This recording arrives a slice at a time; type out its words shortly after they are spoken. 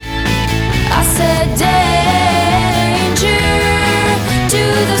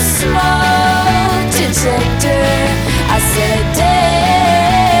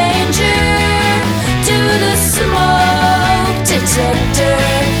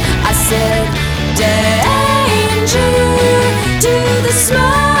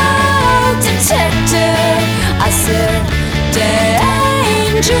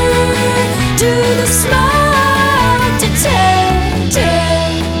smoke detector.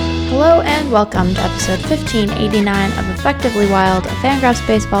 Hello and welcome to episode 1589 of Effectively Wild, a Fangraphs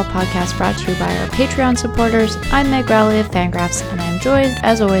baseball podcast brought to you by our Patreon supporters. I'm Meg Rowley of Fangraphs, and I'm joined,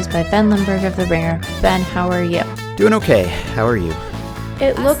 as always, by Ben Lindbergh of The Ringer. Ben, how are you? Doing okay. How are you?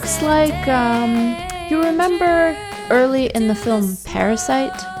 It looks like, you remember early in the film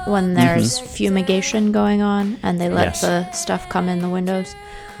Parasite, when there's fumigation going on, and they let the stuff come in the windows?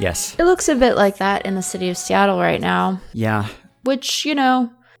 Yes. It looks a bit like that in the city of Seattle right now. Yeah. Which, you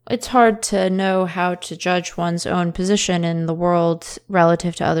know, it's hard to know how to judge one's own position in the world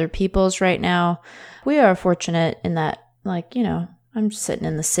relative to other people's right now. We are fortunate in that, like, you know, I'm just sitting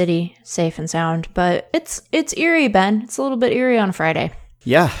in the city, safe and sound, but it's eerie, Ben. It's a little bit eerie on Friday.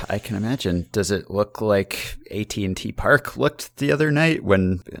 Yeah, I can imagine. Does it look like AT&T Park looked the other night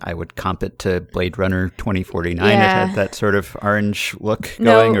when I would comp it to Blade Runner 2049? Yeah. It had that sort of orange look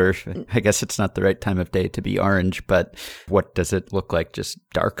going, or I guess it's not the right time of day to be orange, but what does it look like? Just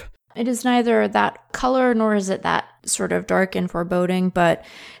dark? It is neither that color nor is it that sort of dark and foreboding, but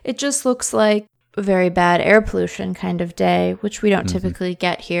it just looks like a very bad air pollution kind of day, which we don't typically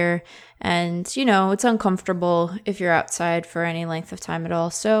get here. And, you know, it's uncomfortable if you're outside for any length of time at all.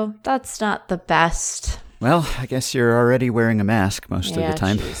 So that's not the best. Well, I guess you're already wearing a mask most of the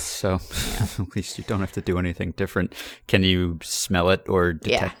time, geez. so at least you don't have to do anything different. Can you smell it or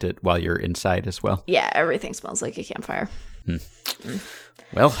detect it while you're inside as well? Yeah, everything smells like a campfire.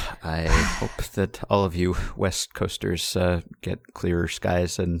 Well, I hope that all of you West Coasters get clearer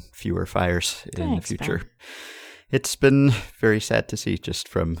skies and fewer fires in the future. Ben. It's been very sad to see just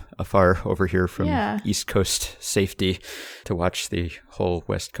from afar over here from East Coast safety to watch the whole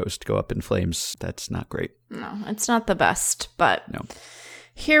West Coast go up in flames. That's not great. No, it's not the best, but No.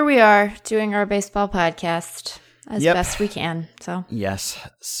 here we are doing our baseball podcast as best we can. So Yes.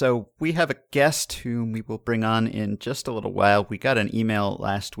 So we have a guest whom we will bring on in just a little while. We got an email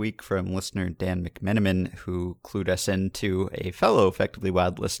last week from listener Dan McMenamin, who clued us into a fellow Effectively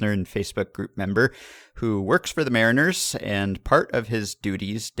Wild listener and Facebook group member who works for the Mariners, and part of his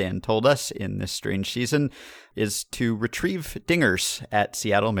duties, Dan told us, in this strange season is to retrieve dingers at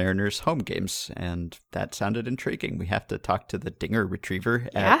Seattle Mariners home games, and that sounded intriguing. We have to talk to the dinger retriever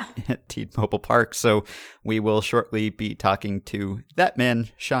at T-Mobile Park, so we will shortly be talking to that man,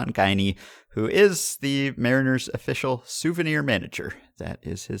 Sean Guiney, who is the Mariners' official souvenir manager. That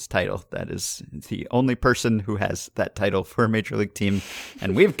is his title. That is the only person who has that title for a major league team,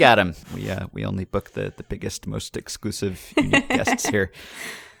 and we've got him. We only book the biggest, most exclusive, unique guests here.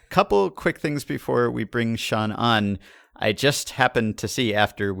 Couple quick things before we bring Sean on. I just happened to see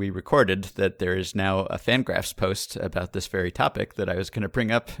after we recorded that there is now a Fangraphs post about this very topic that I was going to bring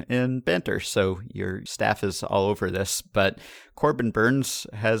up in banter. So your staff is all over this, but Corbin Burnes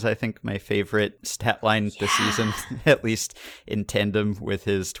has, I think, my favorite stat line this season, at least in tandem with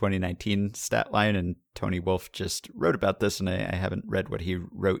his 2019 stat line. And Tony Wolf just wrote about this, and I haven't read what he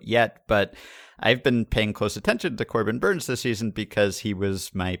wrote yet, but I've been paying close attention to Corbin Burnes this season because he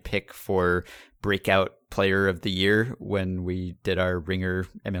was my pick for breakout player of the year when we did our Ringer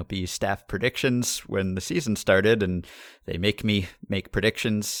MLB staff predictions when the season started, and they make me make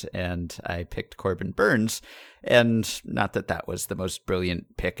predictions, and I picked Corbin Burnes. And not that that was the most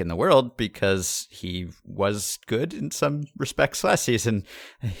brilliant pick in the world, because he was good in some respects last season.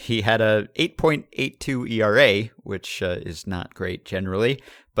 He had a 8.82 ERA, which is not great generally,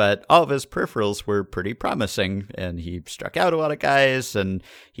 but all of his peripherals were pretty promising, and he struck out a lot of guys, and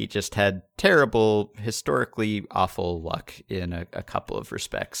he just had terrible, historically awful luck in a couple of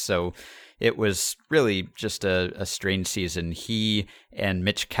respects. So it was really just a strange season. He and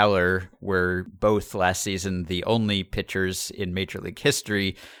Mitch Keller were both last season the only pitchers in Major League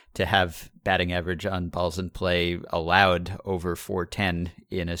history to have batting average on balls in play allowed over 410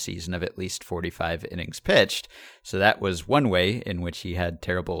 in a season of at least 45 innings pitched. So that was one way in which he had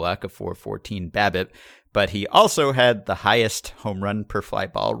terrible luck, a 414 BABIP. But he also had the highest home run per fly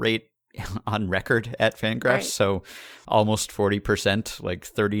ball rate on record at Fangraphs. Right. So almost 40%, like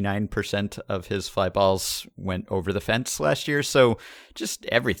 39% of his fly balls went over the fence last year. So just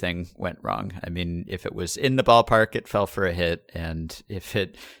everything went wrong. I mean, if it was in the ballpark, it fell for a hit. And if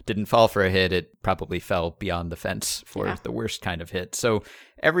it didn't fall for a hit, it probably fell beyond the fence for the worst kind of hit. So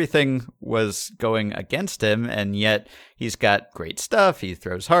everything was going against him, and yet he's got great stuff. He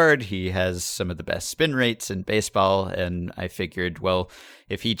throws hard. He has some of the best spin rates in baseball. And I figured, well,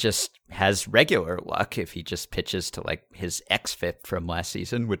 if he just has regular luck, if he just pitches to like his xFIP from last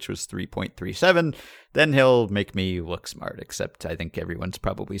season, which was 3.37, then he'll make me look smart, except I think everyone's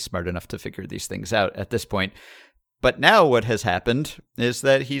probably smart enough to figure these things out at this point. But now what has happened is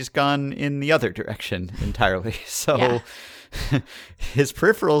that he's gone in the other direction entirely. So Yeah. his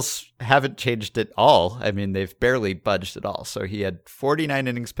peripherals haven't changed at all. I mean, they've barely budged at all. So he had 49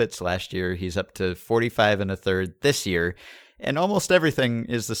 innings pitched last year. He's up to 45 and a third this year. And almost everything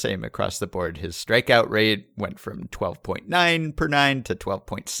is the same across the board. His strikeout rate went from 12.9 per nine to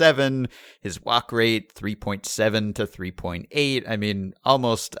 12.7. His walk rate, 3.7 to 3.8. I mean,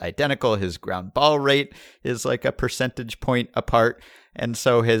 almost identical. His ground ball rate is like a percentage point apart. And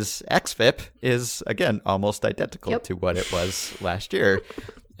so his xFIP is, again, almost identical to what it was last year.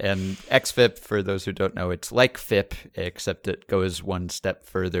 And xFIP, for those who don't know, it's like FIP, except it goes one step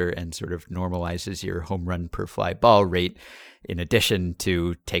further and sort of normalizes your home run per fly ball rate, in addition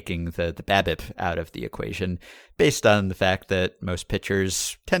to taking the BABIP out of the equation, based on the fact that most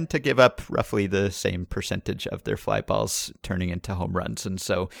pitchers tend to give up roughly the same percentage of their fly balls turning into home runs. And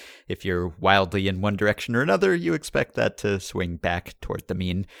so if you're wildly in one direction or another, you expect that to swing back toward the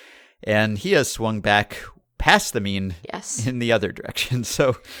mean. And he has swung back past the mean in the other direction.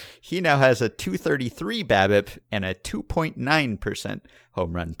 So he now has a 233 BABIP and a 2.9%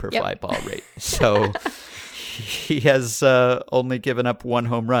 home run per fly ball rate. So he has only given up one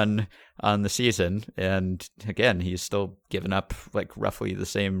home run on the season. And again, he's still given up like roughly the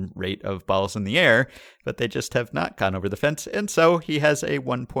same rate of balls in the air, but they just have not gone over the fence. And so he has a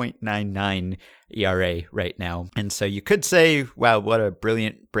 1.99 ERA right now. And so you could say, wow, what a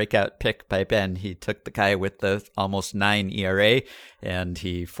brilliant breakout pick by Ben. He took the guy with the almost 9 ERA, and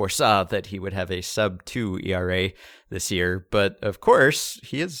he foresaw that he would have a sub 2 ERA this year. But of course,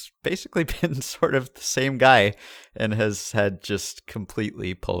 he has basically been sort of the same guy and has had just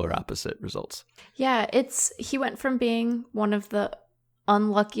completely polar opposite results. Yeah, he went from being one of the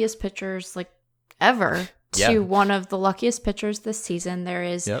unluckiest pitchers like ever to one of the luckiest pitchers this season.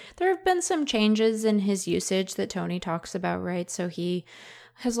 There have been some changes in his usage that Tony talks about, right? So he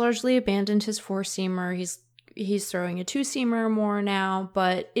has largely abandoned his 4-seamer. He's throwing a 2-seamer more now,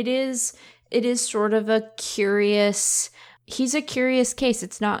 but it is sort of a curious. He's a curious case.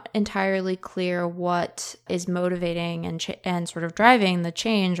 It's not entirely clear what is motivating and sort of driving the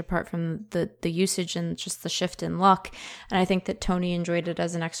change apart from the usage and just the shift in luck. And I think that Tony enjoyed it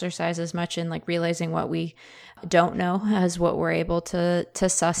as an exercise as much in like realizing what we don't know as what we're able to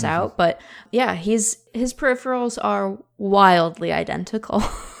suss out. But yeah, his peripherals are wildly identical.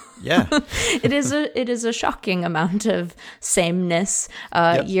 Yeah. It is a shocking amount of sameness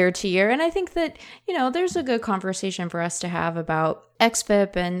year to year. And I think that, there's a good conversation for us to have about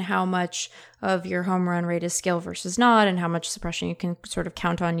xFIP and how much of your home run rate is skill versus not, and how much suppression you can sort of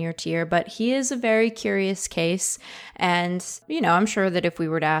count on year to year. But he is a very curious case. And, I'm sure that if we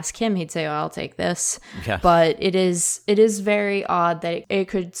were to ask him, he'd say, oh, I'll take this. Yeah. But it is very odd that it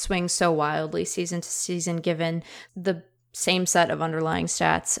could swing so wildly season to season, given the same set of underlying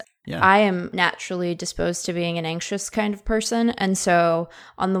stats. Yeah. I am naturally disposed to being an anxious kind of person. And so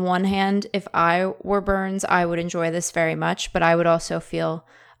on the one hand, if I were Burns, I would enjoy this very much, but I would also feel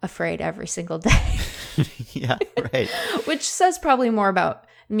afraid every single day. Yeah, right. Which says probably more about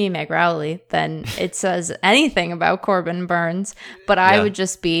me, Meg Rowley, than it says anything about Corbin Burns. But I would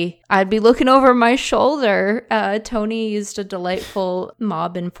just I'd be looking over my shoulder. Tony used a delightful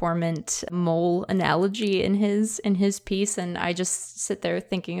mob informant mole analogy in his piece, and I just sit there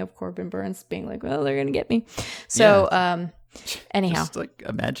thinking of Corbin Burns being like, well, they're gonna get me. So anyhow, just like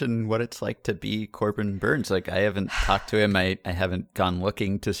imagine what it's like to be Corbin Burns. Like, I haven't talked to him. I haven't gone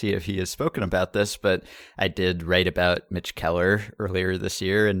looking to see if he has spoken about this, but I did write about Mitch Keller earlier this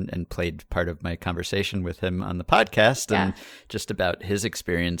year and played part of my conversation with him on the podcast and just about his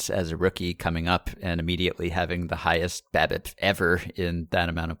experience as a rookie coming up and immediately having the highest BABIP ever in that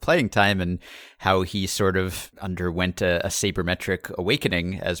amount of playing time, and how he sort of underwent a sabermetric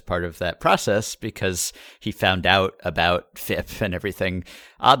awakening as part of that process because he found out about FIP and everything,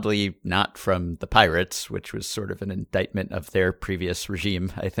 oddly not from the Pirates, which was sort of an indictment of their previous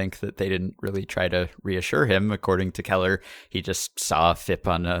regime. I think that they didn't really try to reassure him. According to Keller, he just saw FIP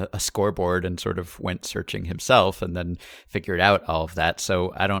on a scoreboard and sort of went searching himself and then figured out all of that.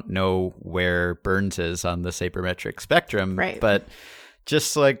 So I don't know where Burns is on the sabermetric spectrum, right. But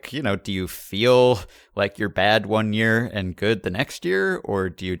just like, do you feel like you're bad one year and good the next year? Or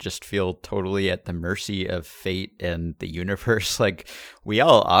do you just feel totally at the mercy of fate and the universe? Like we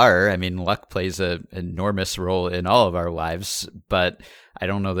all are. I mean, luck plays an enormous role in all of our lives. But I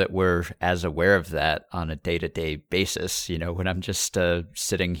don't know that we're as aware of that on a day-to-day basis. When I'm just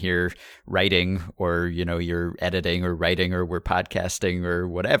sitting here writing, or, you're editing or writing, or we're podcasting or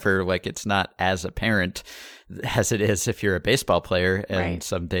whatever, like it's not as apparent as it is if you're a baseball player. And Right.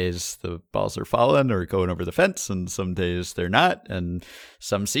 some days the balls are falling or going over the fence, and some days they're not. And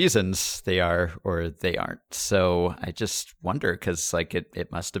some seasons they are or they aren't. So I just wonder, because like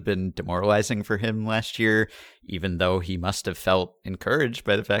it must have been demoralizing for him last year, even though he must have felt encouraged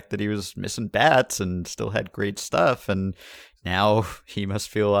by the fact that he was missing bats and still had great stuff. And now he must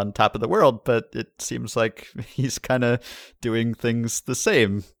feel on top of the world, but it seems like he's kind of doing things the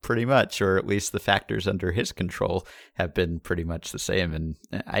same pretty much, or at least the factors under his control have been pretty much the same. And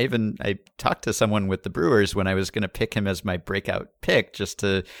I talked to someone with the Brewers when I was going to pick him as my breakout pick, just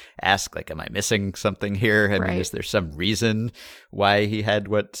to ask, like, am I missing something here? I mean, is there some reason why he had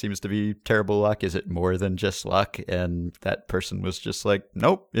what seems to be terrible luck? Is it more than just luck? And that person was just like,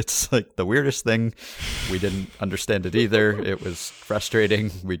 nope, it's like the weirdest thing. We didn't understand it either. It was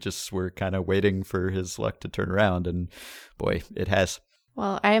frustrating. We just were kind of waiting for his luck to turn around, and boy, it has.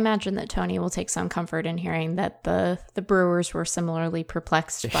 Well, I imagine that Tony will take some comfort in hearing that the Brewers were similarly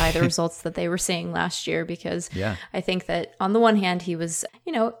perplexed by the results that they were seeing last year, because I think that on the one hand, he was,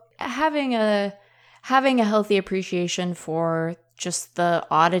 having a healthy appreciation for just the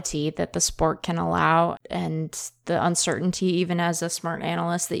oddity that the sport can allow, and the uncertainty, even as a smart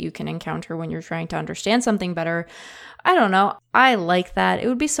analyst, that you can encounter when you're trying to understand something better. I don't know. I like that. It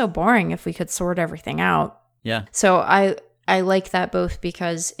would be so boring if we could sort everything out. Yeah. So I like that, both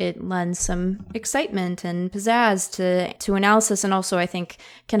because it lends some excitement and pizzazz to analysis, and also I think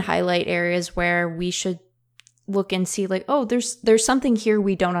can highlight areas where we should look and see, like, oh, there's something here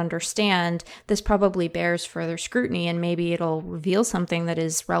we don't understand. This probably bears further scrutiny, and maybe it'll reveal something that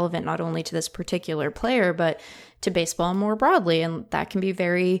is relevant not only to this particular player, but to baseball more broadly. And that can be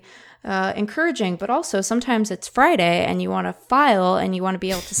very encouraging. But also sometimes it's Friday and you want to file and you want to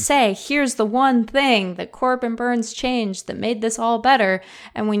be able to say, here's the one thing that Corbin Burnes changed that made this all better.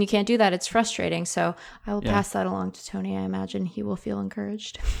 And when you can't do that, it's frustrating. So I will pass that along to Tony. I imagine he will feel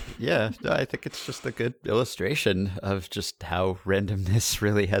encouraged. Yeah, I think it's just a good illustration of just how randomness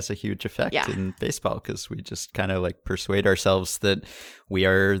really has a huge effect in baseball, because we just kind of like persuade ourselves that we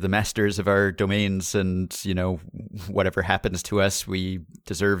are the masters of our domains, and, whatever happens to us, we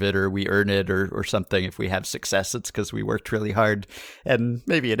deserve it, or we earn it, or something. If we have success, it's because we worked really hard. And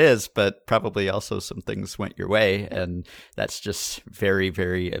maybe it is, but probably also some things went your way. And that's just very,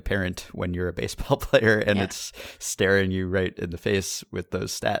 very apparent when you're a baseball player and it's staring you right in the face with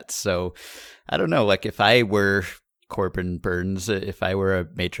those stats. So I don't know, like if I were Corbin Burnes, if I were a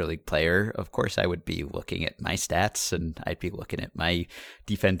major league player, of course I would be looking at my stats, and I'd be looking at my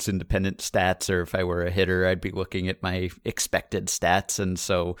defense independent stats, or if I were a hitter, I'd be looking at my expected stats. And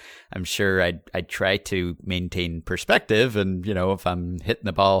so I'm sure I'd try to maintain perspective. And, if I'm hitting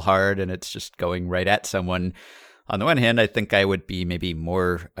the ball hard and it's just going right at someone, on the one hand, I think I would be maybe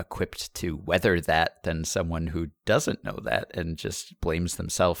more equipped to weather that than someone who doesn't know that and just blames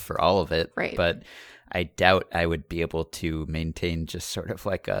themselves for all of it. Right. But I doubt I would be able to maintain just sort of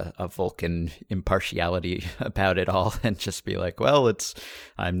like a Vulcan impartiality about it all and just be like, well,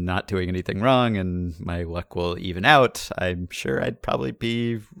 I'm not doing anything wrong and my luck will even out. I'm sure I'd probably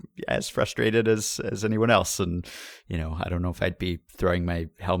be as frustrated as anyone else. And, I don't know if I'd be throwing my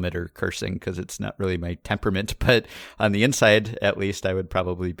helmet or cursing because it's not really my temperament, but on the inside, at least, I would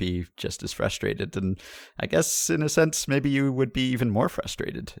probably be just as frustrated. And I guess in a sense, maybe you would be even more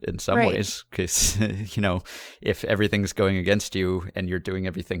frustrated in some ways, because if everything's going against you and you're doing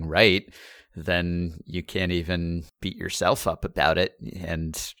everything right, then you can't even beat yourself up about it.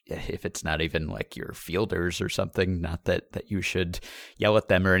 And if it's not even like your fielders or something, not that you should yell at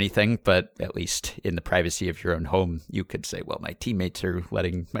them or anything, but at least in the privacy of your own home, you could say, well, my teammates are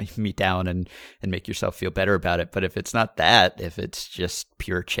letting me down, and make yourself feel better about it. But if it's not that, if it's just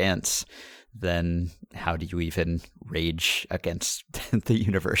pure chance, then how do you even rage against the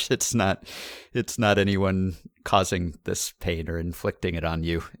universe? It's not anyone causing this pain or inflicting it on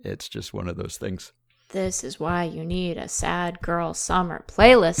you. It's just one of those things. This is why you need a sad girl summer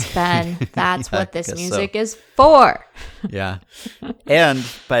playlist, Ben. That's what this music is for. Yeah. And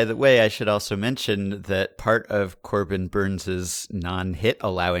by the way, I should also mention that part of Corbin Burnes's non-hit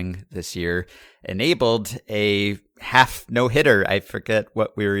allowing this year enabled a half no-hitter. I forget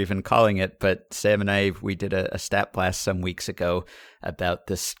what we were even calling it, but Sam and I, we did a stat blast some weeks ago about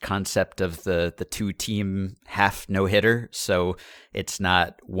this concept of the two-team half no-hitter. So it's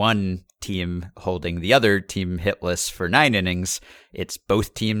not one team holding the other team hitless for 9 innings. It's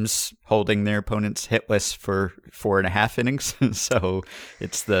both teams holding their opponents hitless for 4.5 innings. So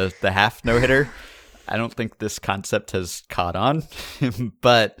it's the half no-hitter. I don't think this concept has caught on,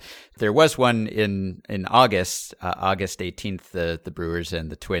 but there was one in August, August 18th, the Brewers and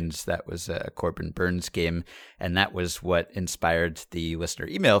the Twins. That was a Corbin Burns game, and that was what inspired the listener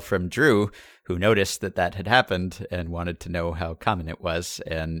email from Drew, who noticed that had happened and wanted to know how common it was.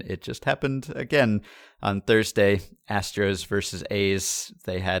 And it just happened again on Thursday. Astros versus A's,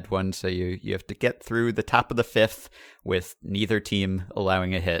 they had one, so you have to get through the top of the 5th with neither team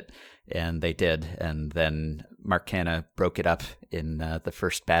allowing a hit. And they did. And then Mark Canha broke it up in the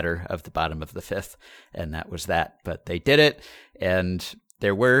first batter of the bottom of the 5th. And that was that. But they did it. And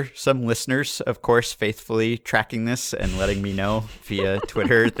there were some listeners, of course, faithfully tracking this and letting me know via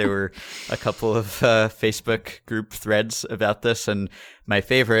Twitter. There were a couple of Facebook group threads about this. And my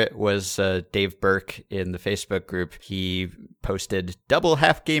favorite was Dave Burke in the Facebook group. He posted double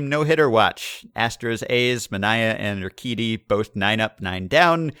half game no-hitter watch. Astros, A's, Manaea, and Urquidy both 9 up, 9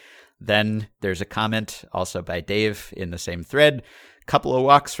 down. Then there's a comment also by Dave in the same thread. Couple of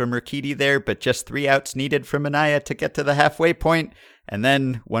walks from Urquidy there, but just 3 outs needed from Manaea to get to the halfway point. And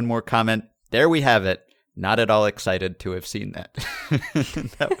then one more comment. There we have it. Not at all excited to have seen that.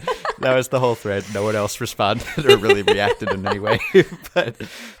 that was the whole thread. No one else responded or really reacted in any way.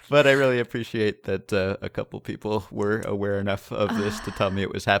 But I really appreciate that a couple people were aware enough of this to tell me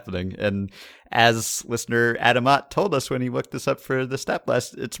it was happening. And as listener Adam Ott told us when he looked this up for the stat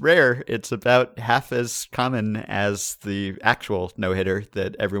blast, it's rare. It's about half as common as the actual no-hitter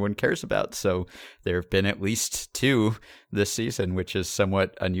that everyone cares about. So there have been at least 2 this season, which is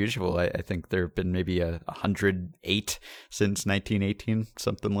somewhat unusual. I think there have been maybe 108 since 1918,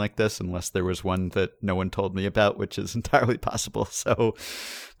 something like this, unless there was one that no one told me about, which is entirely possible. So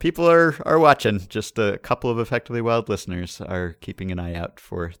people are watching. Just a couple of Effectively Wild listeners are keeping an eye out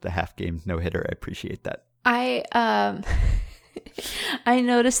for the half game no-hitter. I appreciate that. I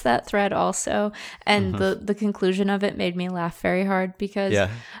noticed that thread also, and the conclusion of it made me laugh very hard because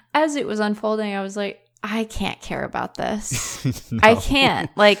as it was unfolding, I was like, I can't care about this. No. I can't.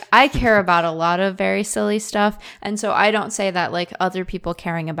 Like, I care about a lot of very silly stuff, and so I don't say that like other people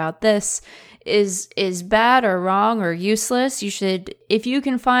caring about this is bad or wrong or useless. You should, if you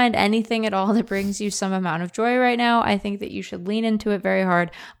can find anything at all that brings you some amount of joy right now, I think that you should lean into it very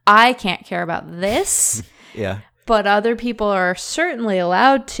hard. I can't care about this. Yeah. But other people are certainly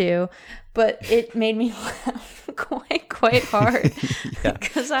allowed to. But it made me laugh quite hard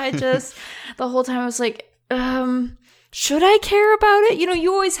because I just, the whole time I was like, should I care about it? You know,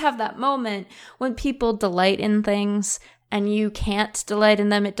 you always have that moment when people delight in things and you can't delight in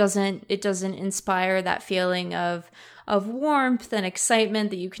them. It doesn't inspire that feeling of warmth and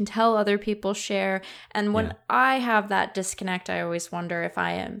excitement that you can tell other people share. And when I have that disconnect, I always wonder if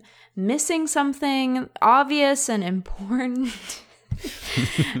I am missing something obvious and important.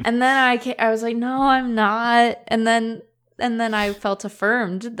 And then I was like, no, I'm not. And then I felt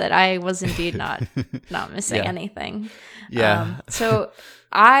affirmed that I was indeed not missing anything. Yeah. So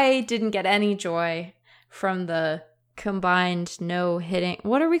I didn't get any joy from the combined no hitting.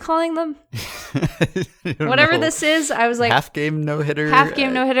 What are we calling them? Whatever this is. I was like, half game no hitter. Half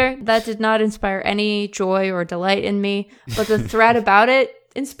game no hitter. That did not inspire any joy or delight in me. But the thread about it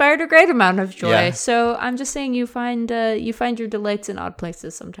inspired a great amount of joy. Yeah. So I'm just saying you find your delights in odd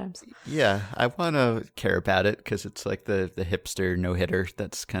places sometimes. Yeah, I want to care about it because it's like the hipster no-hitter.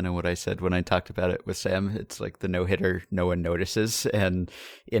 That's kind of what I said when I talked about it with Sam. It's like the no-hitter no one notices. And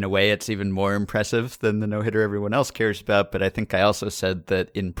in a way, it's even more impressive than the no-hitter everyone else cares about. But I think I also said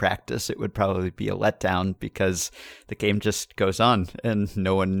that in practice, it would probably be a letdown because the game just goes on and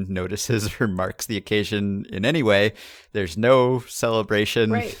no one notices or marks the occasion in any way. There's no celebration.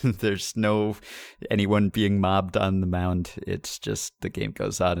 Right. There's no anyone being mobbed on the mound. It's just the game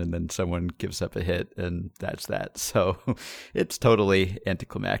goes on and then someone gives up a hit and that's that. So it's totally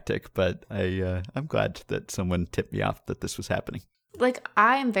anticlimactic, but I'm glad that someone tipped me off that this was happening. Like,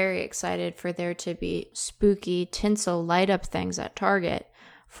 I am very excited for there to be spooky tinsel light up things at Target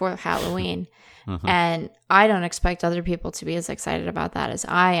for Halloween. And I don't expect other people to be as excited about that as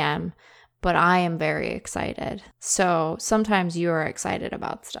I am. But I am very excited. So sometimes you are excited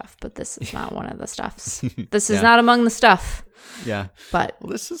about stuff, but this is not one of the stuffs. This is not among the stuff. Yeah. But well,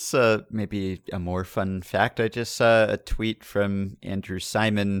 this is maybe a more fun fact. I just saw a tweet from Andrew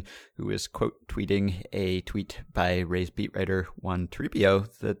Simon, who is quote tweeting a tweet by Rays beat writer Juan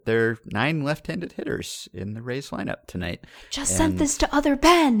Toribio that there are 9 left-handed hitters in the Rays lineup tonight. Sent this to other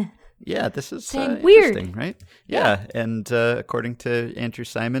Ben. Yeah, this is saying weird, interesting, right? Yeah. And according to Andrew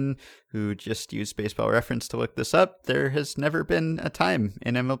Simon, who just used Baseball Reference to look this up, there has never been a time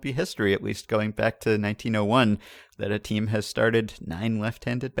in MLB history, at least going back to 1901, that a team has started 9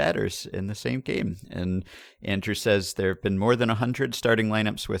 left-handed batters in the same game. And Andrew says there have been more than 100 starting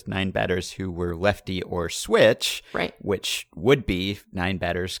lineups with 9 batters who were lefty or switch, right? Which would be 9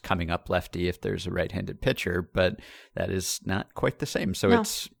 batters coming up lefty if there's a right-handed pitcher, but that is not quite the same. So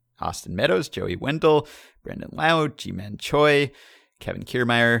it's Austin Meadows, Joey Wendell, Brandon Lau, Ji-Man Choi, Kevin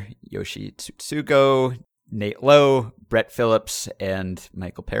Kiermaier, Yoshi Tsutsugo, Nate Lowe, Brett Phillips, and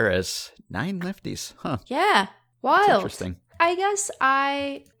Michael Perez. 9 lefties. Huh. Yeah. Wild. That's interesting. I guess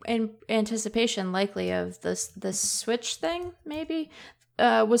I, in anticipation likely of this switch thing, maybe,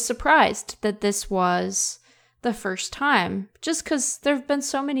 was surprised that this was the first time, just because there have been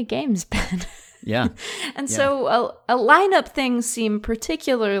so many games, Ben. Yeah. And so a lineup things seem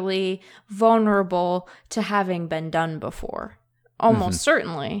particularly vulnerable to having been done before. Almost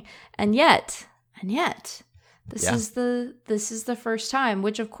certainly. And yet, this is the first time,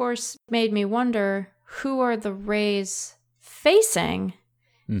 which of course made me wonder, who are the Rays facing?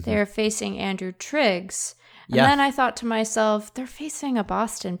 They're facing Andrew Triggs. And then I thought to myself, they're facing a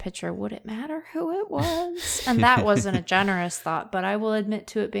Boston pitcher. Would it matter who it was? And that wasn't a generous thought, but I will admit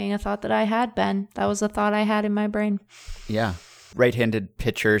to it being a thought that I had, Ben. That was a thought I had in my brain. Yeah. Right-handed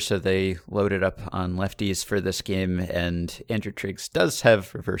pitcher, so they loaded up on lefties for this game, and Andrew Triggs does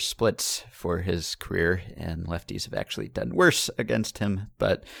have reverse splits for his career, and lefties have actually done worse against him,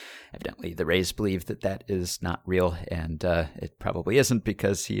 but evidently the Rays believe that that is not real, and it probably isn't,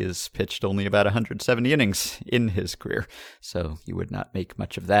 because he has pitched only about 170 innings in his career, so you would not make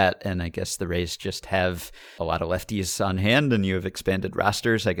much of that, and I guess the Rays just have a lot of lefties on hand, and you have expanded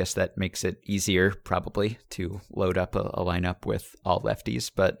rosters. I guess that makes it easier, probably, to load up a lineup with all lefties,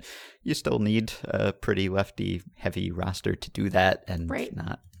 but you still need a pretty lefty-heavy roster to do that and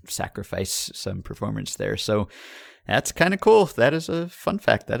not sacrifice some performance there. So that's kind of cool. That is a fun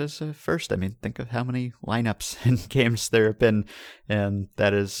fact. That is a first. I mean, think of how many lineups and games there have been, and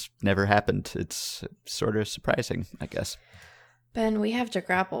that has never happened. It's sort of surprising, I guess. Ben, we have to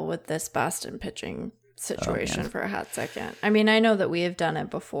grapple with this Boston pitching situation for a hot second. I mean, I know that we have done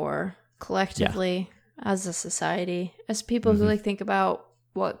it before collectively. Yeah. As a society, as people who think about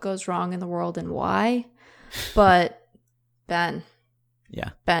what goes wrong in the world and why. But Ben,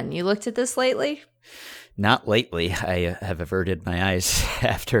 you looked at this lately? Not lately. I have averted my eyes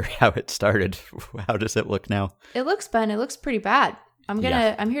after how it started. How does it look now? It looks pretty bad. I'm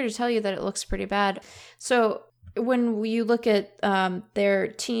here to tell you that it looks pretty bad. So when you look at their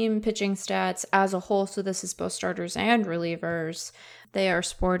team pitching stats as a whole, so this is both starters and relievers, they are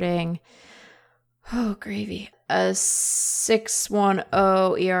sporting a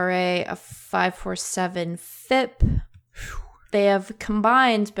 6.10 ERA, a 5.47 FIP. They have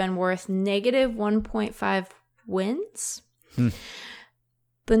combined been worth negative 1.5 wins.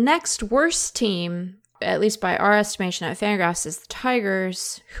 The next worst team, at least by our estimation at Fangraphs, is the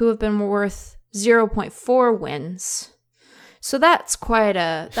Tigers, who have been worth 0.4 wins. So that's quite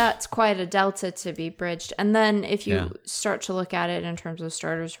a delta to be bridged. And then if you start to look at it in terms of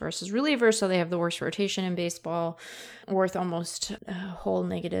starters versus relievers, so they have the worst rotation in baseball, worth almost a whole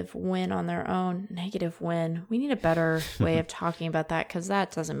negative win on their own. Negative win. We need a better way of talking about that, because that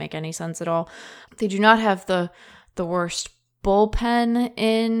doesn't make any sense at all. They do not have the worst bullpen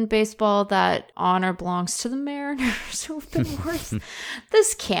in baseball. That honor belongs to the Mariners, who've been worth.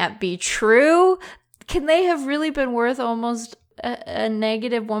 This can't be true. Can they have really been worth almost a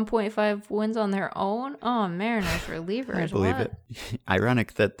negative 1.5 wins on their own? Oh, Mariners relievers. I believe it.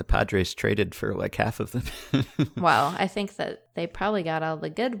 Ironic that the Padres traded for like half of them. Well, I think that they probably got all the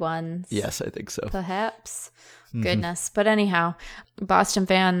good ones. Yes, I think so. Perhaps. Goodness. But anyhow, Boston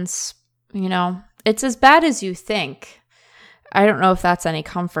fans, it's as bad as you think. I don't know if that's any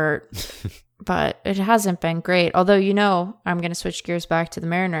comfort, but it hasn't been great. Although, I'm going to switch gears back to the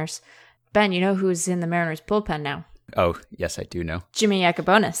Mariners. Ben, you know who's in the Mariners bullpen now? Oh, yes, I do know. Jimmy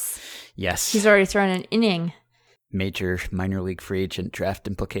Yacobonis. Yes. He's already thrown an inning. Major minor league free agent draft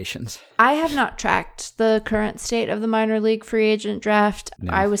implications. I have not tracked the current state of the minor league free agent draft.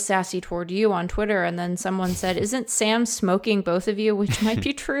 No. I was sassy toward you on Twitter, and then someone said, "Isn't Sam smoking both of you?" Which might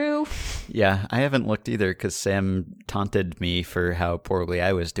be true. Yeah, I haven't looked either, because Sam taunted me for how poorly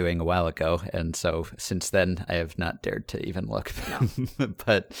I was doing a while ago, and so since then I have not dared to even look. No.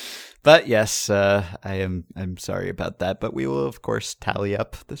 But yes, I'm sorry about that. But we will, of course, tally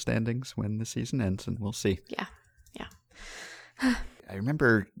up the standings when the season ends, and we'll see. Yeah. I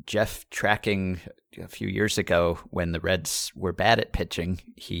remember Jeff tracking a few years ago when the Reds were bad at pitching,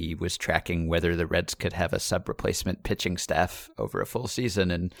 he was tracking whether the Reds could have a sub-replacement pitching staff over a full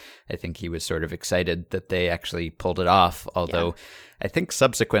season. And I think he was sort of excited that they actually pulled it off. Although I think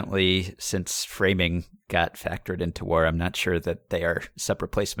subsequently, since framing got factored into WAR, I'm not sure that they are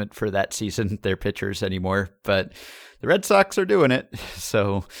sub-replacement for that season, their pitchers anymore. But the Red Sox are doing it.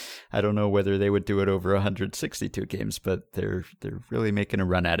 So I don't know whether they would do it over 162 games, but they're really making a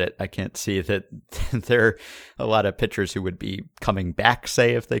run at it. I can't see that there are a lot of pitchers who would be coming back,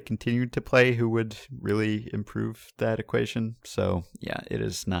 say, if they continued to play, who would really improve that equation. So yeah, it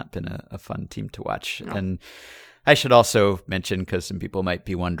has not been a fun team to watch. No. And I should also mention, because some people might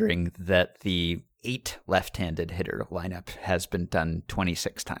be wondering, that the 8 left-handed hitter lineup has been done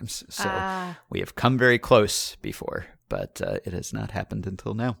 26 times. So we have come very close before, but it has not happened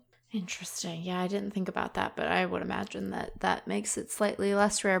until now. Interesting. Yeah, I didn't think about that, but I would imagine that makes it slightly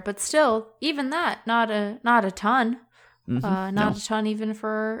less rare. But still, even that, not a ton. Not a ton even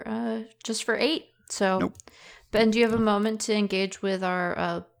for just for 8. So, nope. Ben, do you have a moment to engage with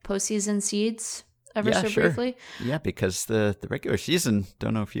our postseason seeds? Briefly? Yeah, because the regular season,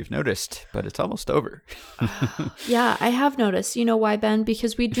 don't know if you've noticed, but it's almost over. Yeah, I have noticed. You know why, Ben?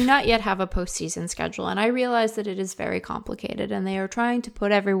 Because we do not yet have a postseason schedule, and I realize that it is very complicated, and they are trying to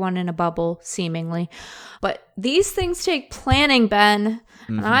put everyone in a bubble, seemingly. But these things take planning, Ben,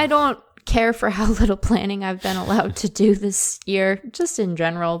 and I don't care for how little planning I've been allowed to do this year, just in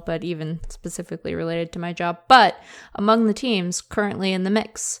general, but even specifically related to my job. But among the teams currently in the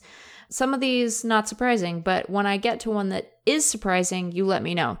mix, some of these not surprising, but when I get to one that is surprising, you let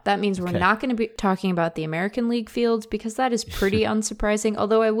me know. That means we're not going to be talking about the American League fields, because that is pretty unsurprising.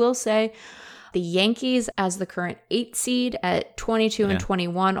 Although I will say the Yankees as the current 8 seed at 22 and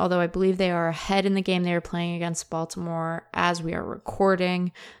 21, although I believe they are ahead in the game they are playing against Baltimore as we are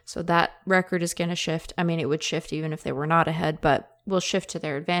recording. So that record is going to shift. I mean, it would shift even if they were not ahead, but will shift to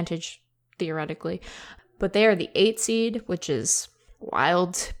their advantage theoretically. But they are the 8 seed, which is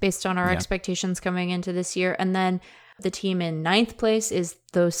wild based on our expectations coming into this year. And then the team in 9th place is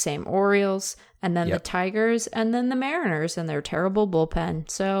those same Orioles, and then the Tigers, and then the Mariners and their terrible bullpen.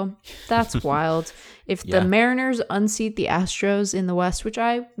 So that's wild. If the Mariners unseat the Astros in the West, which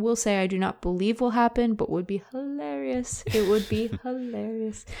I will say I do not believe will happen, but would be hilarious. It would be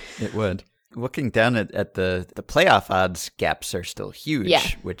hilarious. It would. Looking down at the playoff odds, gaps are still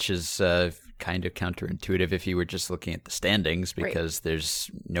huge, which is kind of counterintuitive if you were just looking at the standings, because there's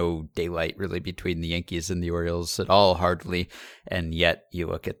no daylight really between the Yankees and the Orioles at all, hardly. And yet you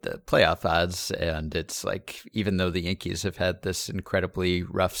look at the playoff odds and it's like, even though the Yankees have had this incredibly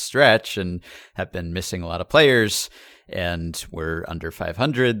rough stretch and have been missing a lot of players and were under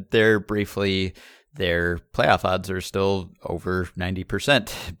 500 there briefly, their playoff odds are still over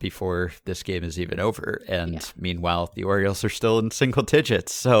 90% before this game is even over. And meanwhile, the Orioles are still in single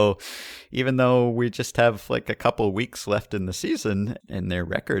digits. So even though we just have like a couple weeks left in the season and their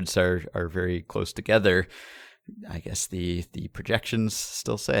records are very close together, I guess the projections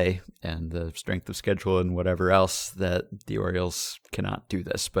still say, and the strength of schedule and whatever else, that the Orioles cannot do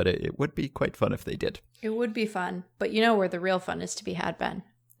this. But it would be quite fun if they did. It would be fun. But you know where the real fun is to be had, Ben,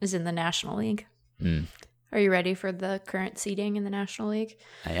 is in the National League. Are you ready for the current seeding in the National League?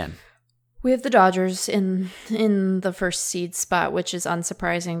 I am. We have the Dodgers in the first seed spot, which is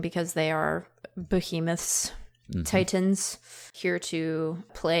unsurprising because they are behemoths, Titans, here to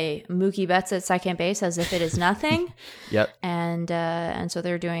play Mookie Betts at second base as if it is nothing. And so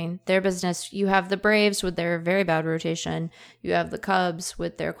they're doing their business. You have the Braves with their very bad rotation. You have the Cubs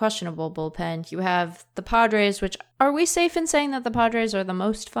with their questionable bullpen. You have the Padres, which, are we safe in saying that the Padres are the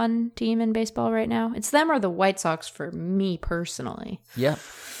most fun team in baseball right now? It's them or the White Sox for me personally. Yeah,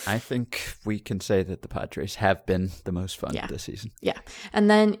 I think we can say that the Padres have been the most fun this season. Yeah. And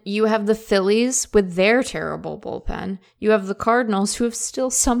then you have the Phillies with their terrible bullpen. You have the Cardinals, who have still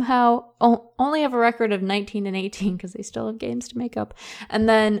somehow only have a record of 19 and 18 because they still have games to make up. And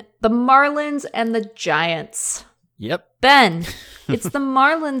then the Marlins and the Giants. Yep. Ben, it's the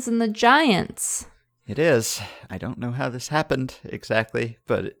Marlins and the Giants. It is. I don't know how this happened exactly,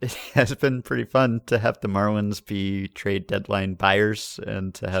 but it has been pretty fun to have the Marlins be trade deadline buyers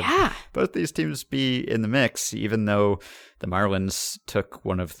and to have both these teams be in the mix, even though the Marlins took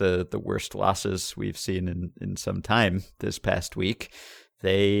one of the worst losses we've seen in some time this past week.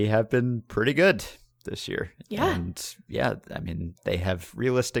 They have been pretty good this year. And I mean, they have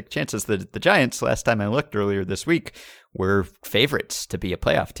realistic chances. The Giants, last time I looked earlier this week, were favorites to be a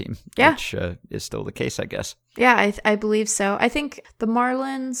playoff team, which is still the case, I guess. Yeah, I believe so. I think the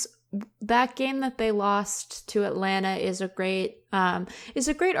Marlins that game that they lost to Atlanta is a great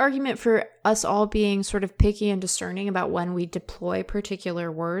argument for us all being sort of picky and discerning about when we deploy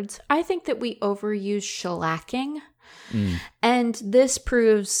particular words. I think that we overuse shellacking, and this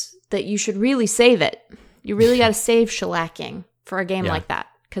proves that you should really save it. You really got to save shellacking for a game like that,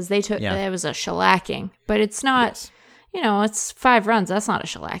 because it was a shellacking, but it's not. It's 5 runs. That's not a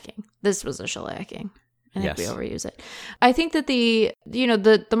shellacking. This was a shellacking. I think we overuse it. I think that the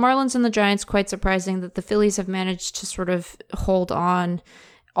Marlins and the Giants, quite surprising that the Phillies have managed to sort of hold on.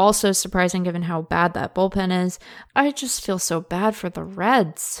 Also surprising given how bad that bullpen is. I just feel so bad for the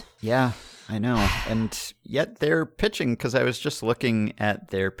Reds. Yeah, I know. And yet they're pitching, because I was just looking at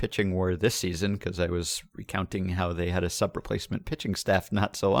their pitching war this season, because I was recounting how they had a sub-replacement pitching staff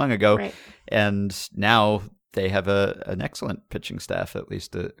not so long ago. Right. And now they have an excellent pitching staff, at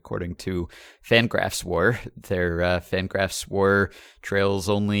least according to Fangraphs WAR. Their Fangraphs WAR trails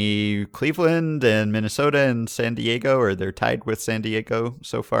only Cleveland and Minnesota and San Diego, or they're tied with San Diego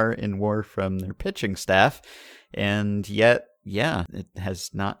so far in WAR from their pitching staff. And yet, it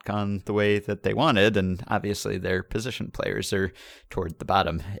has not gone the way that they wanted. And obviously their position players are toward the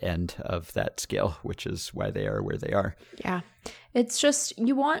bottom end of that scale, which is why they are where they are. Yeah. It's just,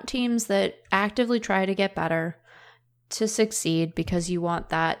 you want teams that actively try to get better to succeed, because you want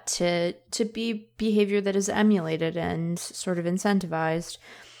that to be behavior that is emulated and sort of incentivized.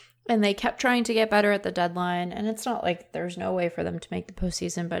 And they kept trying to get better at the deadline. And it's not like there's no way for them to make the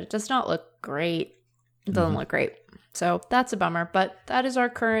postseason, but it does not look great. It doesn't look great. So that's a bummer. But that is our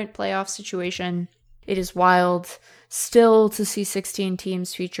current playoff situation. It is wild still to see 16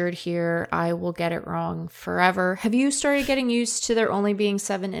 teams featured here. I will get it wrong forever. Have you started getting used to there only being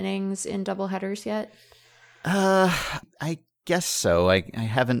 7 innings in doubleheaders yet? I guess so. I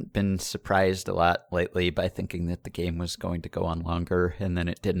haven't been surprised a lot lately by thinking that the game was going to go on longer, and then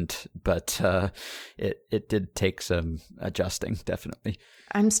it didn't. But it did take some adjusting, definitely.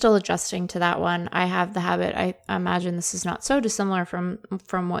 I'm still adjusting to that one. I have the habit. I imagine this is not so dissimilar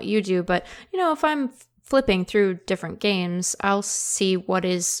from what you do, but if I'm flipping through different games, I'll see what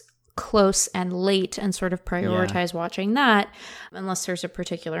is close and late and sort of prioritize watching that, unless there's a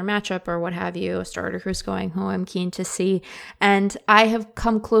particular matchup or what have you, a starter who's going who I'm keen to see. And I have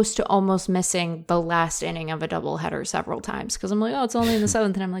come close to almost missing the last inning of a doubleheader several times, because I'm like, oh, it's only in the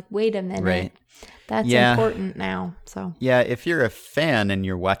 7th, and I'm like, wait a minute. Right. That's important now. So yeah, if you're a fan and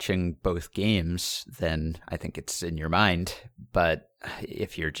you're watching both games, then I think it's in your mind. But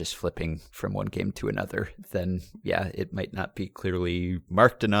if you're just flipping from one game to another, then it might not be clearly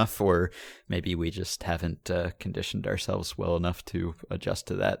marked enough, or maybe we just haven't conditioned ourselves well enough to adjust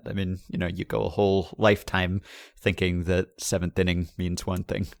to that. I mean, you go a whole lifetime thinking that 7th inning means one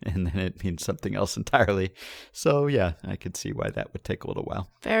thing, and then it means something else entirely. So yeah, I could see why that would take a little while.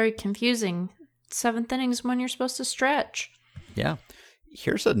 Very confusing. 7th innings when you're supposed to stretch. Yeah.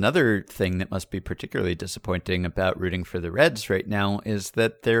 Here's another thing that must be particularly disappointing about rooting for the Reds right now, is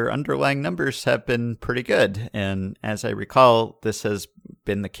that their underlying numbers have been pretty good. And as I recall, this has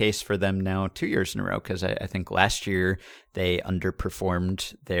been the case for them now 2 years in a row, because I think last year they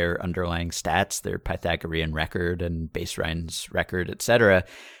underperformed their underlying stats, their Pythagorean record and base runs record, etc.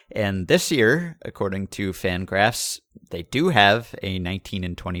 And this year, according to Fangraphs, they do have a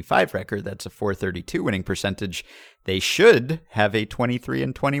 19-25 record. That's a .432 winning percentage. They should have a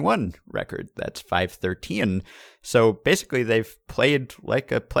 23-21 record. That's .513. So basically, they've played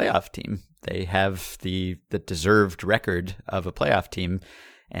like a playoff team. They have the deserved record of a playoff team,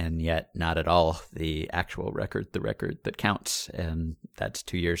 and yet not at all the actual record, the record that counts. And that's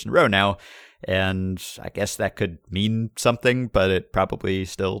 2 years in a row now. And I guess that could mean something, but it probably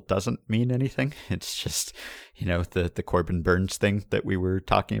still doesn't mean anything. It's just, the Corbin Burns thing that we were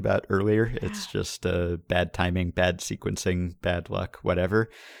talking about earlier. It's just bad timing, bad sequencing, bad luck, whatever.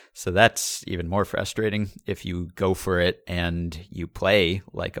 So that's even more frustrating if you go for it and you play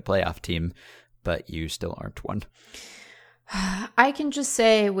like a playoff team, but you still aren't one. I can just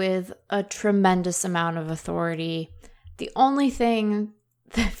say with a tremendous amount of authority, the only thing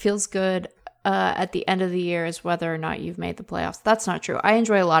that feels good at the end of the year is whether or not you've made the playoffs. That's not true. I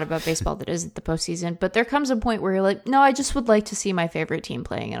enjoy a lot about baseball that isn't the postseason, but there comes a point where you're like, no, I just would like to see my favorite team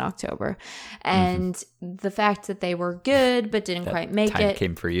playing in October. And the fact that they were good but didn't quite make time it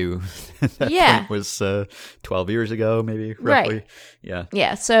came for you. That point was 12 years ago, maybe, roughly. Right. Yeah.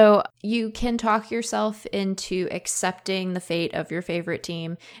 Yeah. So you can talk yourself into accepting the fate of your favorite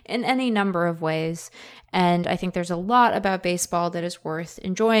team in any number of ways. And I think there's a lot about baseball that is worth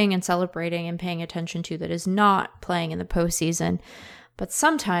enjoying and celebrating and paying attention to that is not playing in the postseason. But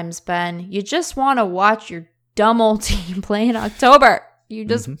sometimes, Ben, you just want to watch your dumb old team play in October. You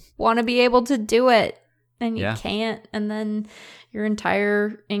just want to be able to do it, and you Yeah. can't. And then your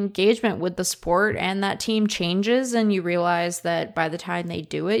entire engagement with the sport and that team changes, and you realize that by the time they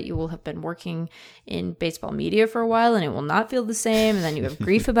do it, you will have been working in baseball media for a while, and it will not feel the same. And then you have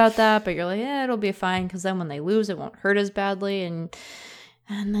grief about that, but you're like, yeah, it'll be fine, because then when they lose, it won't hurt as badly. And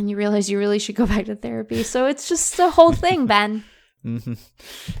then you realize you really should go back to therapy. So it's just a whole thing, Ben.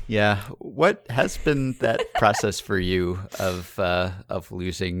 Yeah. What has been that process for you of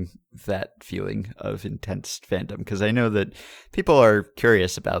losing that feeling of intense fandom? Because I know that people are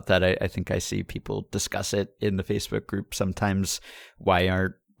curious about that. I think I see people discuss it in the Facebook group sometimes. Why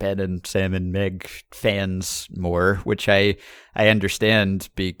aren't Ben and Sam and Meg fans more, which I understand,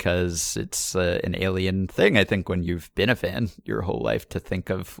 because it's an alien thing, I think, when you've been a fan your whole life, to think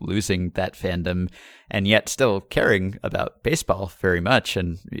of losing that fandom and yet still caring about baseball very much,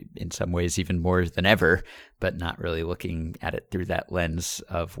 and in some ways even more than ever, but not really looking at it through that lens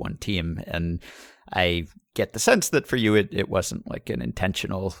of one team. And I get the sense that for you it wasn't like an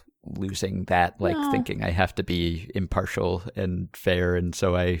intentional losing that, like thinking I have to be impartial and fair, and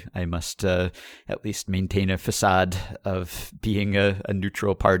so I must at least maintain a facade of being a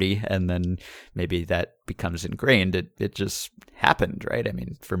neutral party, and then maybe that becomes ingrained. It just happened, right? I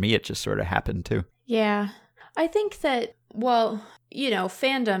mean, for me, it just sort of happened too. Yeah. I think that, well,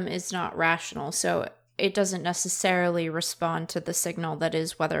 fandom is not rational, so it doesn't necessarily respond to the signal that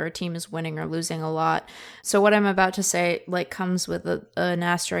is whether a team is winning or losing a lot. So what I'm about to say comes with an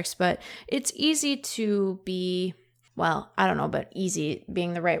asterisk, but it's easy to be, well, I don't know, but easy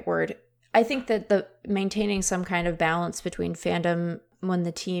being the right word. I think that the maintaining some kind of balance between fandom when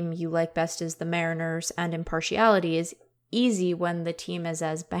the team you like best is the Mariners and impartiality is easy when the team is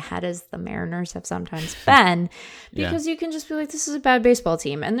as bad as the Mariners have sometimes been, because you can just be like, this is a bad baseball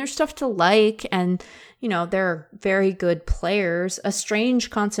team, and there's stuff to like, and there are very good players, a strange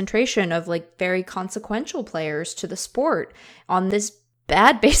concentration of very consequential players to the sport on this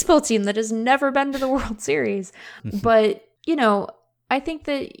bad baseball team that has never been to the World Series. But I think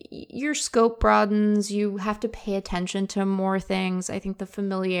that your scope broadens, you have to pay attention to more things. I think the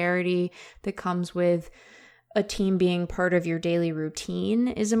familiarity that comes with a team being part of your daily routine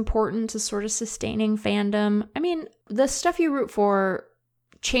is important to sort of sustaining fandom. I mean, the stuff you root for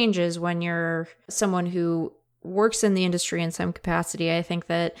changes when you're someone who works in the industry in some capacity. I think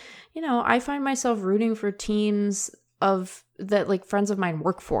that, I find myself rooting for teams that friends of mine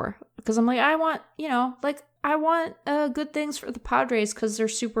work for, because I'm like, I want, I want good things for the Padres because they're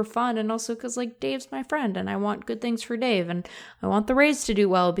super fun, and also because Dave's my friend, and I want good things for Dave, and I want the Rays to do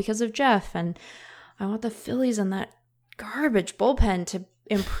well because of Jeff, and I want the Phillies and that garbage bullpen to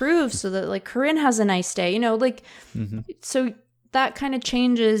improve so that Corinne has a nice day, So that kind of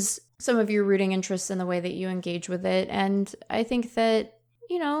changes some of your rooting interests in the way that you engage with it. And I think that,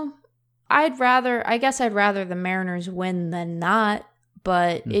 I'd rather the Mariners win than not,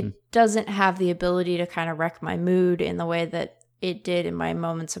 but it doesn't have the ability to kind of wreck my mood in the way that it did in my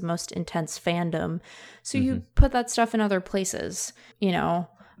moments of most intense fandom. So you put that stuff in other places.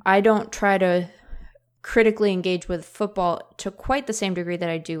 I don't try to critically engage with football to quite the same degree that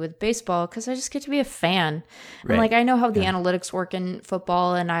I do with baseball, because I just get to be a fan. Right. And I know how the analytics work in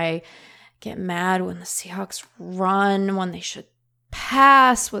football, and I get mad when the Seahawks run when they should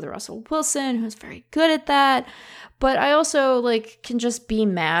pass with Russell Wilson, who's very good at that. But I also can just be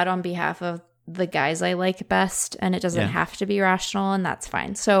mad on behalf of the guys I like best, and it doesn't have to be rational, and that's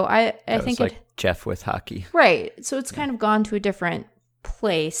fine. So I think it's Jeff with hockey. Right. So it's kind of gone to a different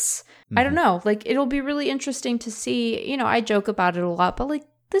place. I don't know. It'll be really interesting to see. I joke about it a lot, but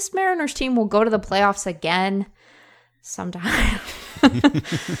this Mariners team will go to the playoffs again sometime.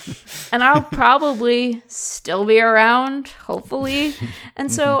 And I'll probably still be around, hopefully. And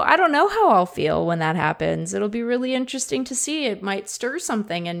so I don't know how I'll feel when that happens. It'll be really interesting to see. It might stir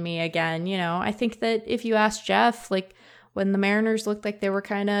something in me again. I think that if you ask Jeff, when the Mariners looked like they were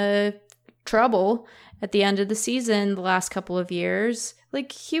kind of trouble at the end of the season the last couple of years,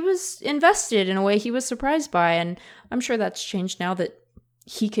 he was invested in a way he was surprised by. And I'm sure that's changed now that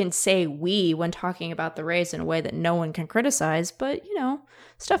he can say we when talking about the Rays in a way that no one can criticize. But,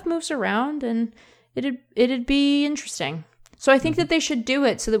 stuff moves around, and it'd be interesting. So I think that they should do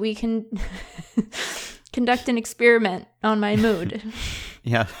it so that we can conduct an experiment on my mood.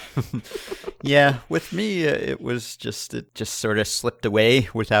 Yeah. Yeah. With me, it just sort of slipped away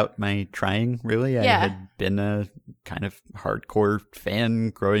without my trying, really. I had been a kind of hardcore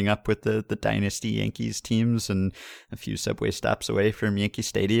fan growing up with the Dynasty Yankees teams and a few subway stops away from Yankee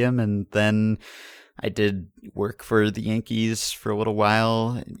Stadium. And then I did work for the Yankees for a little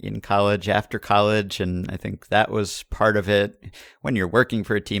while in college, after college, and I think that was part of it. When you're working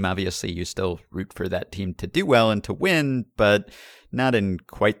for a team, obviously you still root for that team to do well and to win, but not in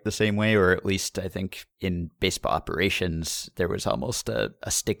quite the same way, or at least I think in baseball operations, there was almost a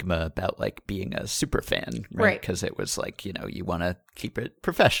stigma about like being a super fan, right? Because it was like, you want to keep it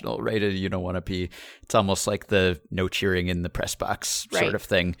professional, right? You don't want to be, it's almost like the no cheering in the press box sort of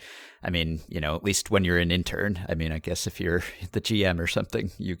thing. I mean, at least when you're an intern, I mean, I guess if you're the GM or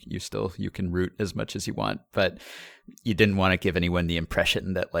something, you can root as much as you want, but you didn't want to give anyone the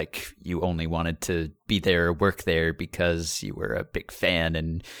impression that like you only wanted to be there, work there because you were a big fan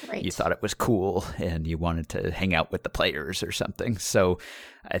and you thought it was cool and you wanted to hang out with the players or something. So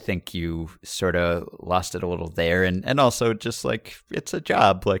I think you sort of lost it a little there. And also just like, it's a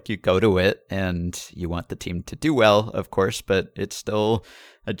job, like you go to it and you want the team to do well, of course, but it's still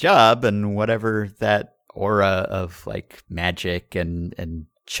a job, and whatever that aura of like magic and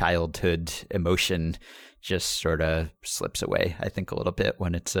childhood emotion just sort of slips away, I think, a little bit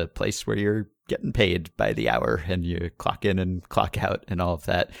when it's a place where you're getting paid by the hour and you clock in and clock out and all of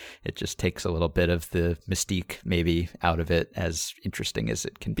that. It just takes a little bit of the mystique maybe out of it, as interesting as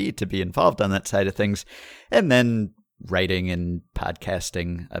it can be to be involved on that side of things. And then writing and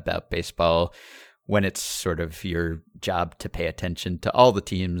podcasting about baseball, when it's sort of your job to pay attention to all the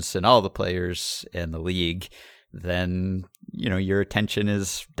teams and all the players and the league, then, your attention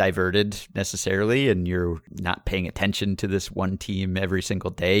is diverted necessarily, and you're not paying attention to this one team every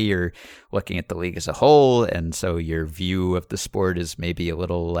single day. You're looking at the league as a whole, and so your view of the sport is maybe a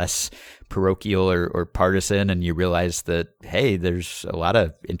little less parochial or partisan, and you realize that, hey, there's a lot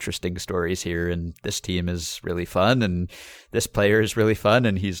of interesting stories here, and this team is really fun, and this player is really fun,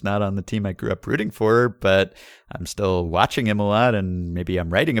 and he's not on the team I grew up rooting for, but I'm still watching him a lot, and maybe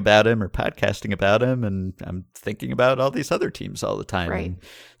I'm writing about him or podcasting about him, and I'm thinking about all these other teams all the time. Right. And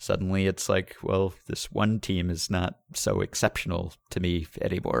suddenly it's like, well, this one team is not so exceptional to me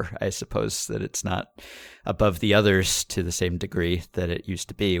anymore. I suppose that it's not above the others to the same degree that it used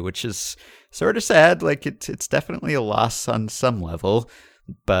to be, which is sort of sad. Like it's definitely a loss on some level,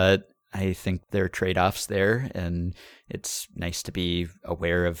 but I think there are trade-offs there, and it's nice to be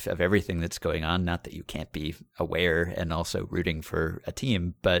aware of everything that's going on. Not that you can't be aware and also rooting for a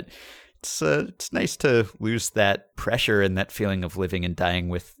team, but it's nice to lose that pressure and that feeling of living and dying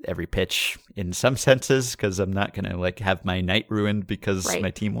with every pitch in some senses, because I'm not going to like have my night ruined because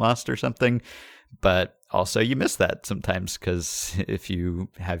my team lost or something. But also you miss that sometimes, because if you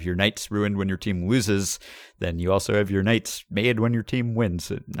have your nights ruined when your team loses, then you also have your nights made when your team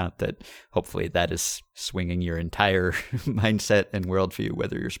wins. Not that hopefully that is swinging your entire mindset and worldview,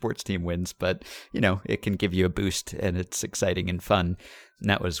 whether your sports team wins, but it can give you a boost and it's exciting and fun. And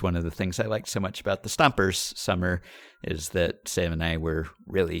that was one of the things I liked so much about the Stompers summer, is that Sam and I were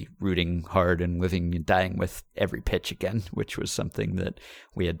really rooting hard and living and dying with every pitch again, which was something that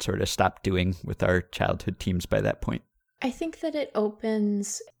we had sort of stopped doing with our childhood teams by that point. I think that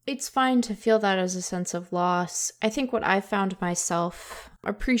it's fine to feel that as a sense of loss. I think what I found myself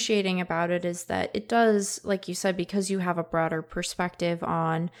appreciating about it is that it does, like you said, because you have a broader perspective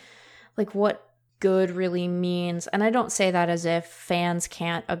on like what good really means. And I don't say that as if fans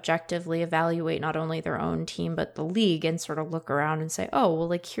can't objectively evaluate not only their own team, but the league, and sort of look around and say, oh, well,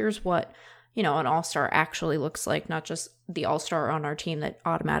 like here's what, an all-star actually looks like, not just the all-star on our team that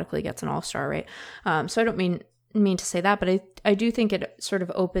automatically gets an all-star, right? So I don't mean to say that, but I do think it sort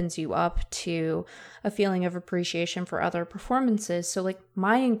of opens you up to a feeling of appreciation for other performances. So like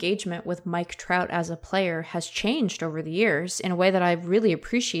my engagement with Mike Trout as a player has changed over the years in a way that I really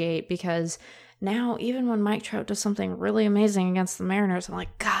appreciate, because now, even when Mike Trout does something really amazing against the Mariners, I'm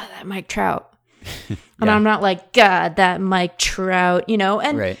like, God, that Mike Trout. And I'm not like, God, that Mike Trout,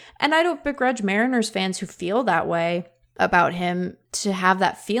 And I don't begrudge Mariners fans who feel that way about him to have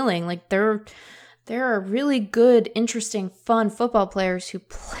that feeling. Like there are really good, interesting, fun football players who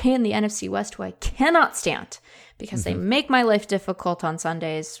play in the NFC West who I cannot stand because they make my life difficult on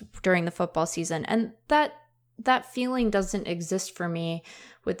Sundays during the football season. And that feeling doesn't exist for me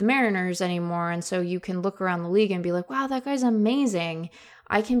with the Mariners anymore. And so you can look around the league and be like, wow, that guy's amazing.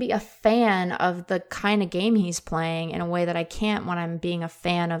 I can be a fan of the kind of game he's playing in a way that I can't when I'm being a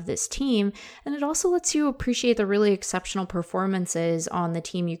fan of this team. And it also lets you appreciate the really exceptional performances on the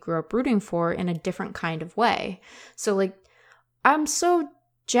team you grew up rooting for in a different kind of way. So like, I'm so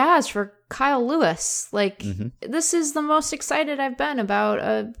jazzed for Kyle Lewis. Like, this is the most excited I've been about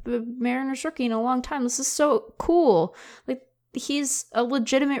a Mariners rookie in a long time. This is so cool. Like, he's a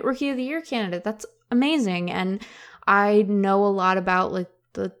legitimate Rookie of the Year candidate. That's amazing. And I know a lot about like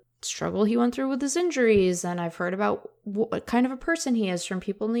the struggle he went through with his injuries, and I've heard about what kind of a person he is from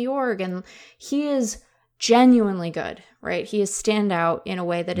people in the org, and he is genuinely good, right? He is standout in a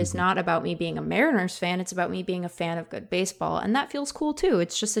way that is not about me being a Mariners fan. It's about me being a fan of good baseball, and that feels cool too.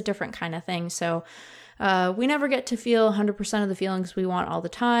 It's just a different kind of thing. So we never get to feel 100% of the feelings we want all the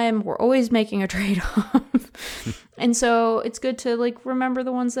time. We're always making a trade-off. And so it's good to like remember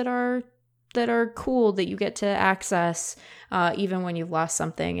the ones that are cool that you get to access even when you've lost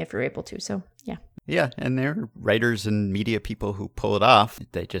something if you're able to. So yeah. Yeah, and there are writers and media people who pull it off.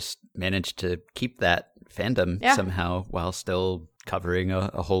 They just manage to keep that fandom somehow while still covering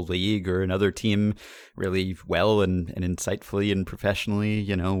a whole league or another team really well and insightfully and professionally,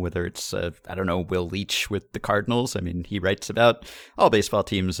 you know, whether it's, I don't know, Will Leach with the Cardinals. I mean, he writes about all baseball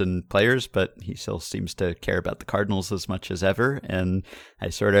teams and players, but he still seems to care about the Cardinals as much as ever. And I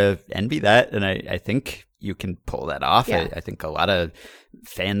sort of envy that. And I think you can pull that off. Yeah. I think a lot of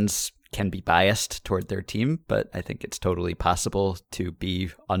fans can be biased toward their team, but I think it's totally possible to be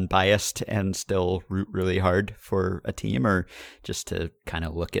unbiased and still root really hard for a team, or just to kind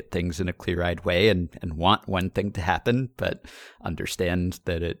of look at things in a clear-eyed way and want one thing to happen, but understand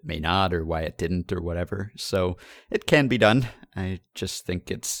that it may not, or why it didn't, or whatever. So it can be done. I just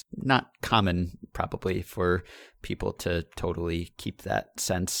think it's not common probably for people to totally keep that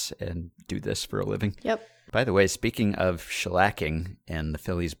sense and do this for a living. Yep. By the way, speaking of shellacking and the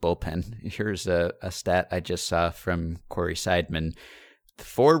Phillies bullpen, here's a stat I just saw from Corey Seidman. The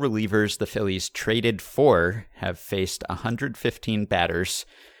 4 relievers the Phillies traded for have faced 115 batters.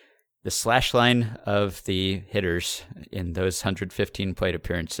 The slash line of the hitters in those 115 plate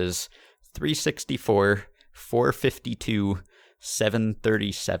appearances, 364, 452,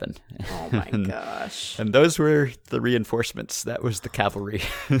 737. Oh my gosh. And those were the reinforcements. That was the cavalry.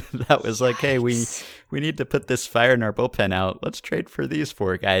 That was like, hey, we need to put this fire in our bullpen out. Let's trade for these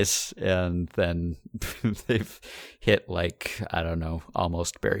 4 guys. And then they've hit like, I don't know,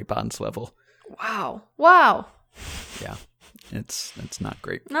 almost Barry Bonds level. Wow. Yeah, it's not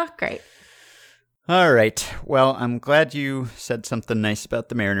great. Not great. All right. Well, I'm glad you said something nice about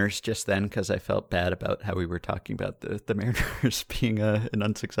the Mariners just then, because I felt bad about how we were talking about the Mariners being an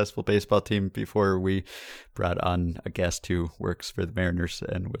unsuccessful baseball team before we brought on a guest who works for the Mariners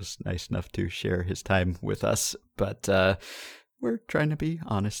and was nice enough to share his time with us. But we're trying to be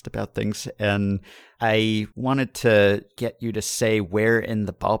honest about things. And I wanted to get you to say where in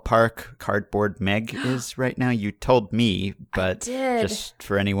the ballpark Cardboard Meg is right now. You told me, but just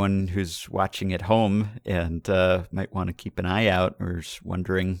for anyone who's watching at home and might want to keep an eye out or is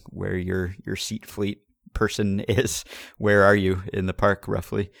wondering where your seat fleet person is, where are you in the park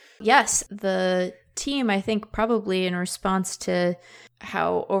roughly? Yes, the team, I think probably in response to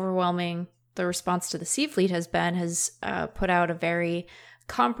how overwhelming the response to the Sea Fleet has been, has put out a very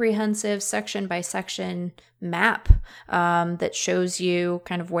comprehensive section by section map that shows you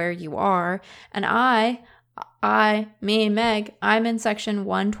kind of where you are. And me, Meg, I'm in section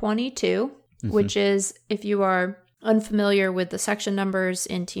 122, which is, if you are unfamiliar with the section numbers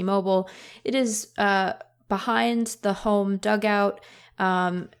in T-Mobile, it is behind the home dugout.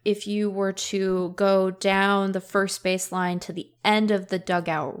 If you were to go down the first base line to the end of the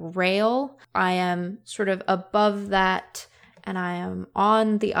dugout rail, I am sort of above that, and I am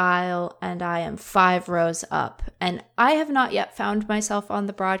on the aisle, and I am 5 rows up. And I have not yet found myself on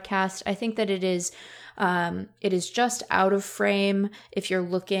the broadcast. I think that it is just out of frame if you're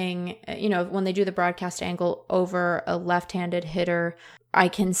looking, when they do the broadcast angle over a left-handed hitter. I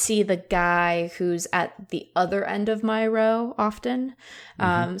can see the guy who's at the other end of my row often.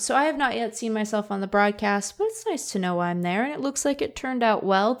 So I have not yet seen myself on the broadcast, but it's nice to know I'm there, and it looks like it turned out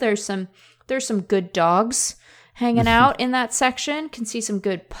well. There's some good dogs hanging out in that section. Can see some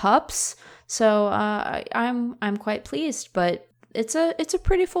good pups. So I'm quite pleased, but it's a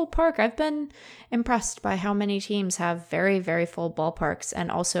pretty full park. I've been impressed by how many teams have very, very full ballparks,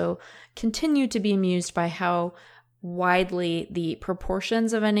 and also continue to be amused by how widely the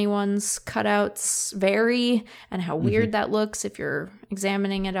proportions of anyone's cutouts vary and how weird that looks if you're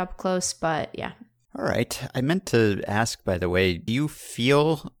examining it up close. But yeah. All right. I meant to ask, by the way, do you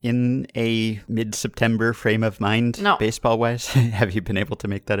feel in a mid-September frame of mind, No. baseball-wise? Have you been able to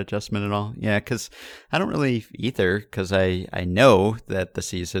make that adjustment at all? Yeah, because I don't really either, because I know that the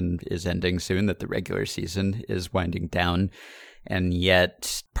season is ending soon, that the regular season is winding down. And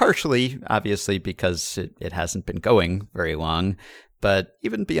yet, partially, obviously, because it hasn't been going very long. But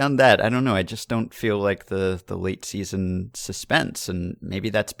even beyond that, I don't know. I just don't feel like the late season suspense. And maybe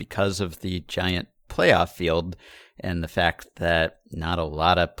that's because of the giant playoff field. and the fact that not a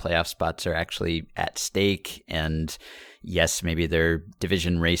lot of playoff spots are actually at stake. And yes, maybe they're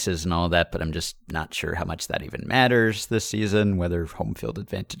division races and all that, but I'm just not sure how much that even matters this season, whether home field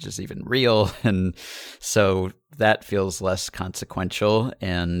advantage is even real. And so that feels less consequential.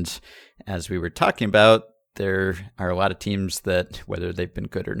 And as we were talking about, there are a lot of teams that, whether they've been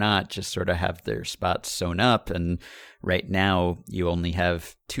good or not, just sort of have their spots sewn up. And right now, you only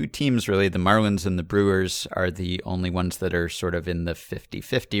have two teams, really. The Marlins and the Brewers are the only ones that are sort of in the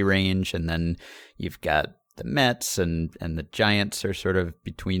 50-50 range. And then you've got the Mets and the Giants are sort of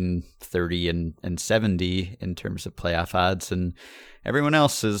between 30 and 70 in terms of playoff odds. And everyone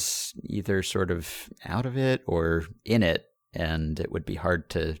else is either sort of out of it or in it. And it would be hard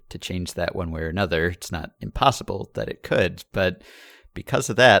to change that one way or another. It's not impossible that it could, but because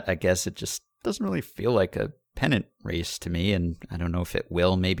of that, I guess it just doesn't really feel like a pennant race to me. And I don't know if it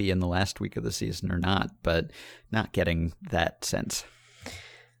will maybe in the last week of the season or not, but not getting that sense.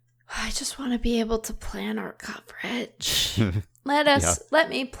 I just want to be able to plan our coverage. Let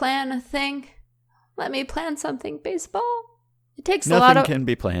me plan a thing. Let me plan something. Baseball. It takes Nothing can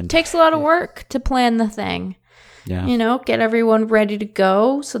be planned. Takes a lot of work to plan the thing. Yeah. You know, get everyone ready to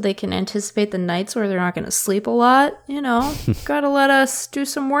go so they can anticipate the nights where they're not going to sleep a lot. You know, got to let us do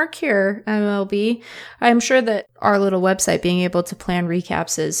some work here, MLB. I'm sure that our little website being able to plan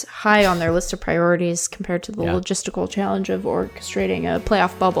recaps is high on their list of priorities compared to the logistical challenge of orchestrating a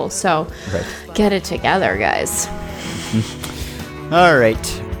playoff bubble. So Get it together, guys. All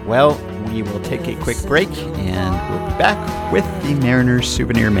right. Well, we will take a quick break and we'll be back with the Mariners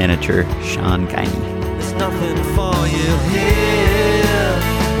souvenir manager, Sean Guiney. There's nothing for you here,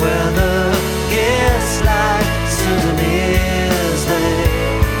 where the guests like souvenirs, they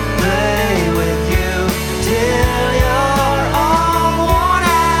play with you till you're all worn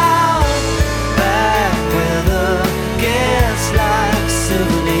out. Back where the guests like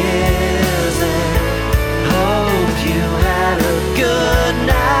souvenirs, they hope you had a good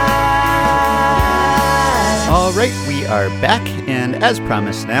night. All right, we are back, and as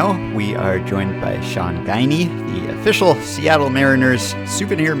promised now, we are joined by Sean Guiney, the official Seattle Mariners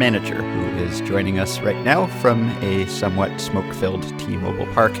souvenir manager, who is joining us right now from a somewhat smoke-filled T-Mobile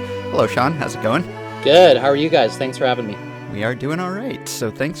Park. Hello, Sean. How's it going? Good. How are you guys? Thanks for having me. We are doing all right.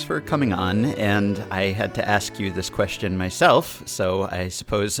 So thanks for coming on, and I had to ask you this question myself, so I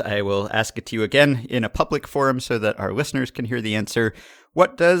suppose I will ask it to you again in a public forum so that our listeners can hear the answer.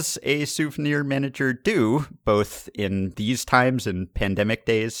 What does a souvenir manager do, both in these times, in pandemic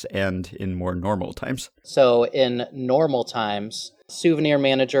days, and in more normal times? So in normal times, souvenir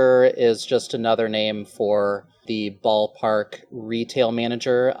manager is just another name for the ballpark retail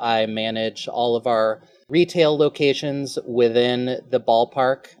manager. I manage all of our retail locations within the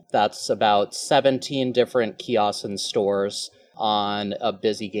ballpark. That's about 17 different kiosks and stores on a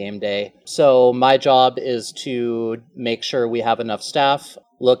busy game day. So my job is to make sure we have enough staff,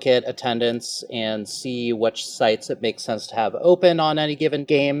 look at attendance, and see which sites it makes sense to have open on any given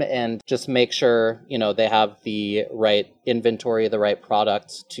game, and just make sure, you know, they have the right inventory, the right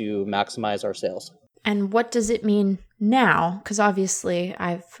products to maximize our sales. And what does it mean now? Because obviously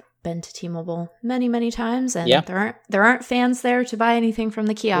I've been to T-Mobile many, many times, and there aren't fans there to buy anything from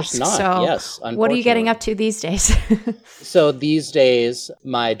the kiosks. There's not, so yes, what are you getting up to these days? So these days,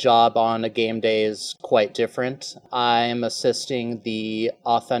 my job on a game day is quite different. I'm assisting the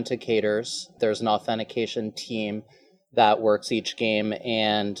authenticators. There's an authentication team that works each game,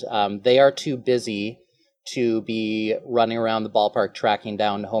 and they are too busy to be running around the ballpark tracking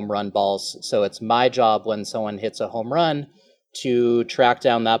down home run balls. So it's my job when someone hits a home run to track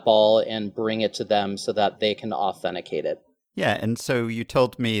down that ball and bring it to them so that they can authenticate it. Yeah, and so you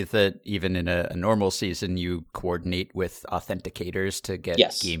told me that even in a normal season, you coordinate with authenticators to get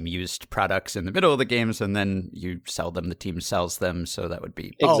game-used products in the middle of the games, and then you sell them, the team sells them, so that would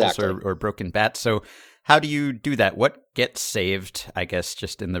be balls or broken bats. So how do you do that? What gets saved, I guess,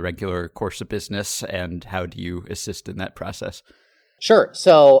 just in the regular course of business, and how do you assist in that process? Sure.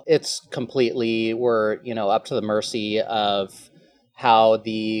 So it's completely, we're, up to the mercy of how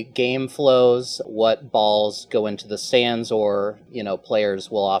the game flows, what balls go into the stands, or, players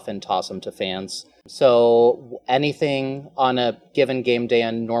will often toss them to fans. So anything on a given game day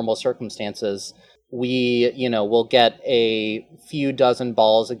in normal circumstances, we, will get a few dozen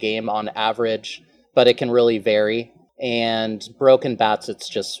balls a game on average, but it can really vary. And broken bats, it's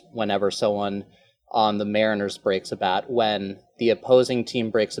just whenever someone on the Mariners breaks a bat. When the opposing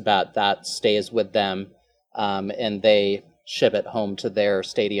team breaks a bat, that stays with them, and they ship it home to their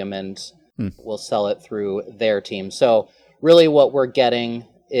stadium and will sell it through their team. So really what we're getting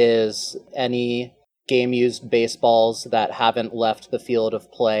is any game-used baseballs that haven't left the field of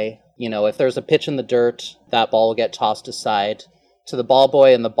play. You know, if there's a pitch in the dirt, that ball will get tossed aside to the ball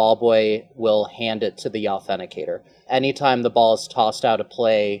boy, and the ball boy will hand it to the authenticator. Anytime the ball is tossed out of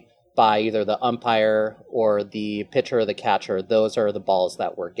play by either the umpire or the pitcher or the catcher, those are the balls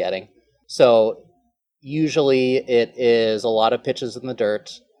that we're getting. So usually it is a lot of pitches in the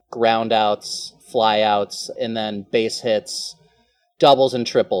dirt, ground outs, fly outs, and then base hits, doubles and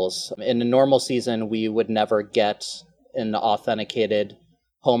triples. In a normal season, we would never get an authenticated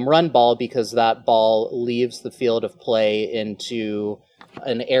home run ball because that ball leaves the field of play into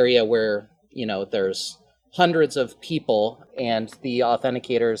an area where, you know, there's hundreds of people, and the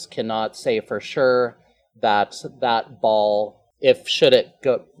authenticators cannot say for sure that that ball, if should it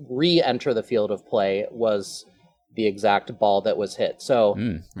go re-enter the field of play, was the exact ball that was hit. So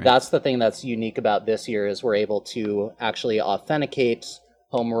right. That's the thing that's unique about this year, is we're able to actually authenticate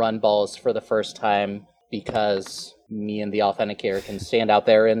home run balls for the first time, because me and the authenticator can stand out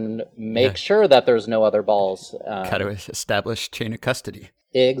there and make sure that there's no other balls. Got to establish chain of custody.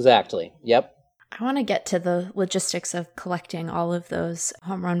 Exactly. Yep. I want to get to the logistics of collecting all of those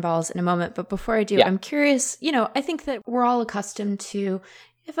home run balls in a moment. But before I do, I'm curious, you know, I think that we're all accustomed to,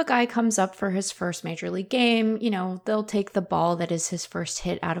 if a guy comes up for his first major league game, you know, they'll take the ball that is his first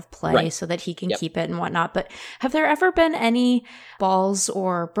hit out of play so that he can keep it and whatnot. But have there ever been any balls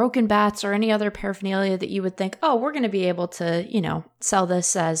or broken bats or any other paraphernalia that you would think, oh, we're going to be able to, you know, sell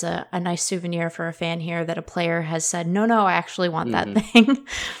this as a nice souvenir for a fan here, that a player has said, no, I actually want that thing?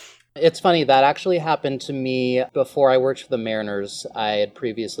 It's funny, that actually happened to me before I worked for the Mariners. I had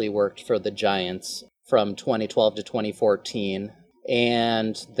previously worked for the Giants from 2012 to 2014.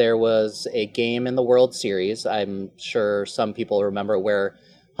 And there was a game in the World Series, I'm sure some people remember, where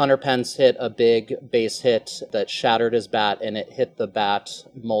Hunter Pence hit a big base hit that shattered his bat, and it hit the bat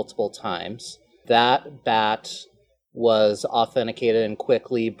multiple times. That bat was authenticated and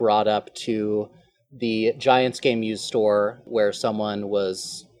quickly brought up to the Giants game used store, where someone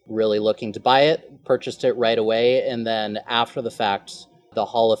was really looking to buy it, purchased it right away, and then after the fact, the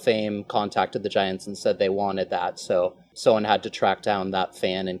Hall of Fame contacted the Giants and said they wanted that, so someone had to track down that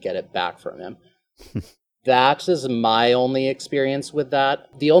fan and get it back from him. That is my only experience with that.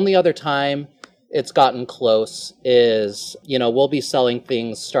 The only other time it's gotten close is, you know, we'll be selling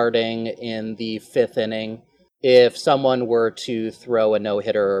things starting in the 5th inning. If someone were to throw a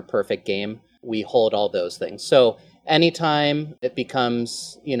no-hitter or a perfect game, we hold all those things. So anytime it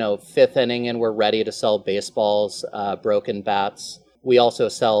becomes, you know, 5th inning and we're ready to sell baseballs, broken bats, we also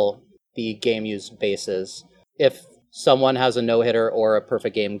sell the game-used bases. If someone has a no-hitter or a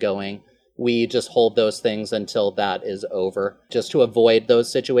perfect game going, we just hold those things until that is over, just to avoid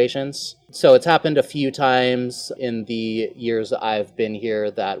those situations. So it's happened a few times in the years I've been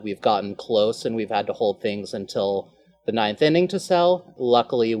here that we've gotten close and we've had to hold things until the 9th inning to sell.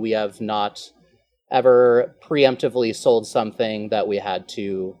 Luckily, we have not ever preemptively sold something that we had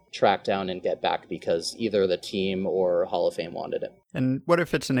to track down and get back because either the team or Hall of Fame wanted it. And what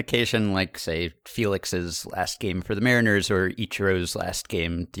if it's an occasion like, say, Felix's last game for the Mariners or Ichiro's last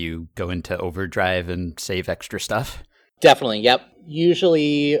game? Do you go into overdrive and save extra stuff? Definitely, yep.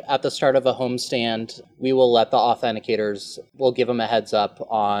 Usually at the start of a homestand, we will let the authenticators, we'll give them a heads up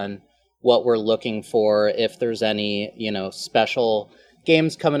on what we're looking for, if there's any, you know, special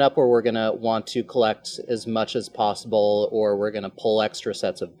games coming up where we're going to want to collect as much as possible, or we're going to pull extra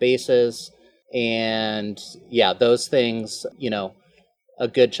sets of bases. And yeah, those things, you know, a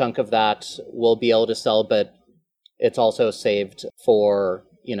good chunk of that we'll be able to sell, but it's also saved for,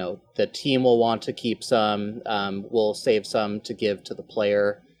 you know, the team will want to keep some. We'll save some to give to the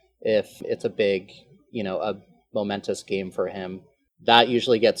player if it's a big, you know, a momentous game for him. That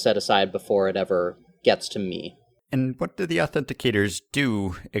usually gets set aside before it ever gets to me. And what do the authenticators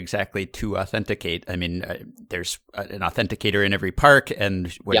do exactly to authenticate? I mean, there's an authenticator in every park, and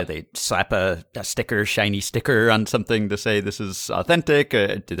what do they slap a sticker, shiny sticker on something to say this is authentic?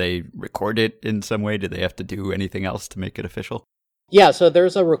 Do they record it in some way? Do they have to do anything else to make it official? Yeah, so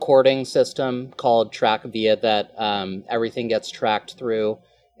there's a recording system called TrackVia that everything gets tracked through,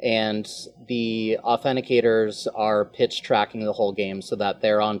 and the authenticators are pitch tracking the whole game so that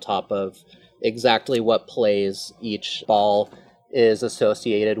they're on top of exactly what plays each ball is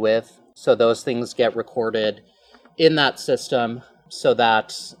associated with. So those things get recorded in that system so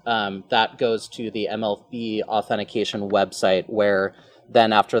that that goes to the MLB authentication website, where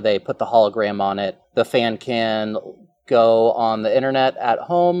then after they put the hologram on it, the fan can go on the internet at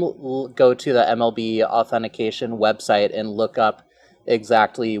home, go to the MLB authentication website and look up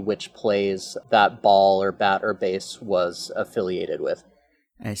exactly which plays that ball or bat or base was affiliated with.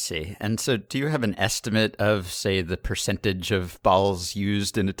 I see. And so do you have an estimate of, say, the percentage of balls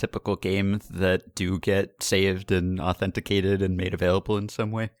used in a typical game that do get saved and authenticated and made available in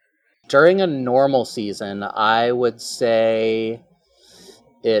some way? During a normal season, I would say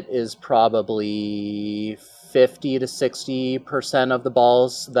it is probably 50 to 60% of the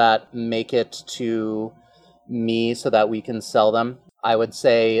balls that make it to me so that we can sell them. I would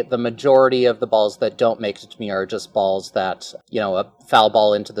say the majority of the balls that don't make it to me are just balls that, a foul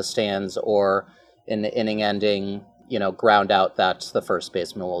ball into the stands or an inning ending, ground out that the first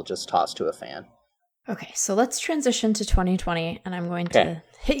baseman will just toss to a fan. Okay, so let's transition to 2020, and I'm going to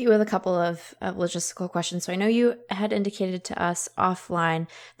hit you with a couple of logistical questions. So I know you had indicated to us offline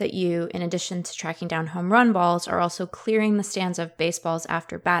that you, in addition to tracking down home run balls, are also clearing the stands of baseballs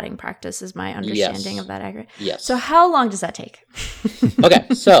after batting practice. Is my understanding of that accurate? Yes. So how long does that take? Okay,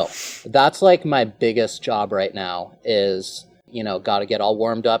 so that's like my biggest job right now is, got to get all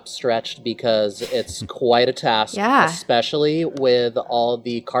warmed up, stretched, because it's quite a task, especially with all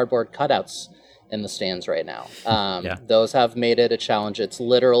the cardboard cutouts in the stands right now. Those have made it a challenge. It's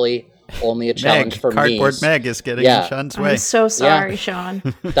literally only a challenge for me. Cardboard Meg is getting in Sean's way. I'm so sorry, Sean.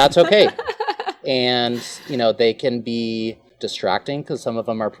 That's okay. And, they can be distracting because some of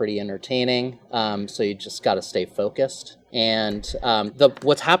them are pretty entertaining. So you just got to stay focused. And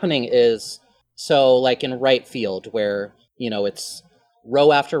what's happening is, so like in right field where, it's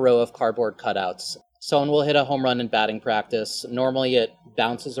row after row of cardboard cutouts, someone will hit a home run in batting practice. Normally it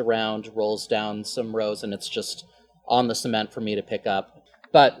bounces around, rolls down some rows, and it's just on the cement for me to pick up.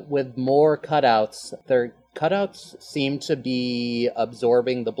 But with more cutouts, their cutouts seem to be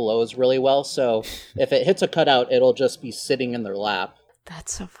absorbing the blows really well. So if it hits a cutout, it'll just be sitting in their lap.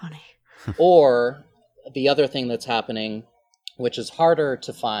 That's so funny. Or the other thing that's happening, which is harder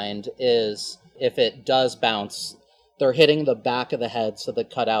to find, is if it does bounce, they're hitting the back of the heads of the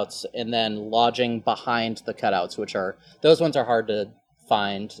cutouts and then lodging behind the cutouts, those ones are hard to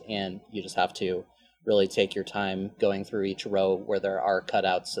find, and you just have to really take your time going through each row where there are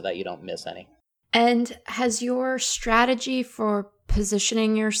cutouts so that you don't miss any. And has your strategy for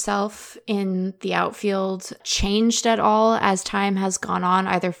positioning yourself in the outfield changed at all as time has gone on,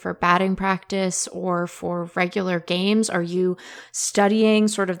 either for batting practice or for regular games? Are you studying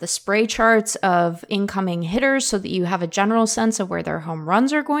sort of the spray charts of incoming hitters so that you have a general sense of where their home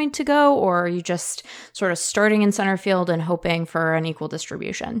runs are going to go? Or are you just sort of starting in center field and hoping for an equal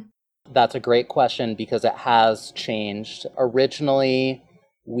distribution? That's a great question because it has changed. Originally,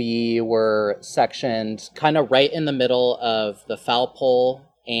 we were sectioned kind of right in the middle of the foul pole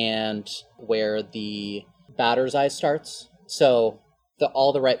and where the batter's eye starts. So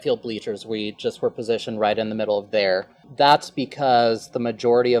all the right field bleachers, we just were positioned right in the middle of there. That's because the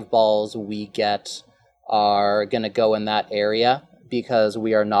majority of balls we get are going to go in that area because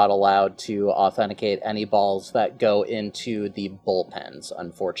we are not allowed to authenticate any balls that go into the bullpens,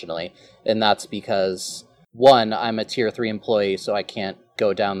 unfortunately. And that's because, one, I'm a Tier 3 employee, so I can't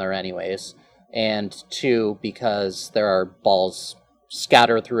go down there anyways. And two, because there are balls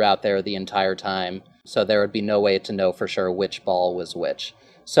scattered throughout there the entire time, so there would be no way to know for sure which ball was which.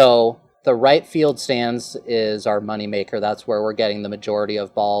 So the right field stands is our moneymaker. That's where we're getting the majority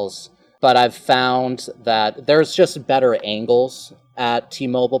of balls. But I've found that there's just better angles at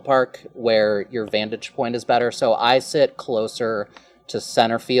T-Mobile Park where your vantage point is better. So I sit closer to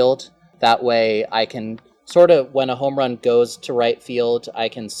center field. That way I can sort of, when a home run goes to right field, I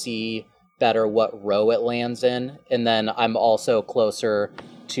can see better what row it lands in. And then I'm also closer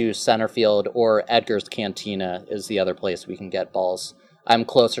to center field, or Edgar's Cantina is the other place we can get balls. I'm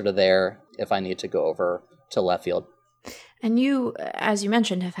closer to there if I need to go over to left field. And you, as you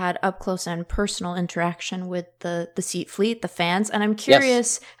mentioned, have had up close and personal interaction with the seat fleet, the fans. And I'm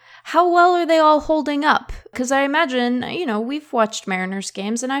curious, how well are they all holding up? Because I imagine, we've watched Mariners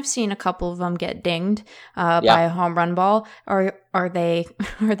games and I've seen a couple of them get dinged by a home run ball. Are they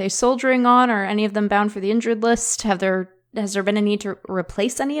soldiering on? Are any of them bound for the injured list? Has there been a need to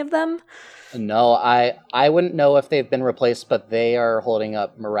replace any of them? No, I wouldn't know if they've been replaced, but they are holding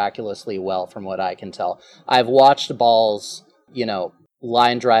up miraculously well from what I can tell. I've watched balls,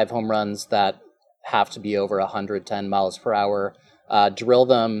 line drive home runs that have to be over 110 miles per hour, drill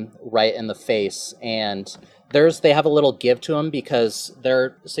them right in the face, and they have a little give to them because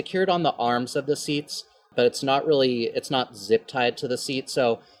they're secured on the arms of the seats, but it's not zip tied to the seat.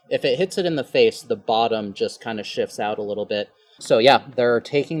 So if it hits it in the face, the bottom just kind of shifts out a little bit. So yeah, they're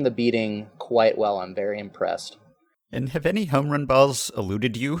taking the beating quite well. I'm very impressed. And have any home run balls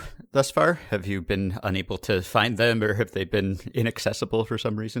eluded you thus far? Have you been unable to find them, or have they been inaccessible for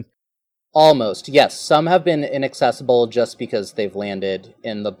some reason? Almost, yes. Some have been inaccessible just because they've landed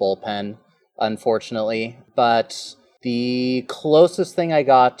in the bullpen, unfortunately. But the closest thing I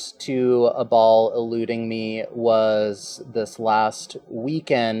got to a ball eluding me was this last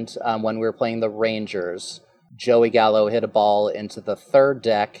weekend when we were playing the Rangers. Joey Gallo hit a ball into the third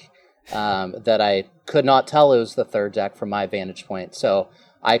deck that I could not tell it was the third deck from my vantage point. So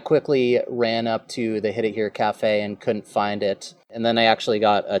I quickly ran up to the Hit It Here Cafe and couldn't find it. And then I actually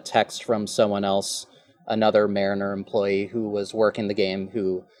got a text from someone else, another Mariner employee who was working the game,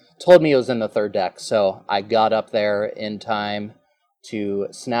 who told me it was in the third deck. So I got up there in time to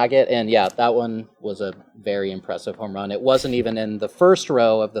snag it. And yeah, that one was a very impressive home run. It wasn't even in the first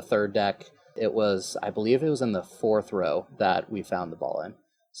row of the third deck. It was, I believe it was in the fourth row that we found the ball in.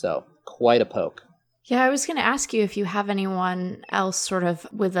 So quite a poke. Yeah, I was going to ask you if you have anyone else sort of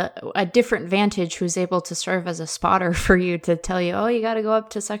with a different vantage who's able to serve as a spotter for you to tell you, oh, you got to go up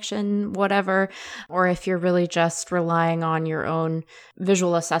to section whatever, or if you're really just relying on your own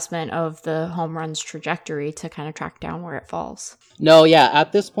visual assessment of the home run's trajectory to kind of track down where it falls. No, yeah,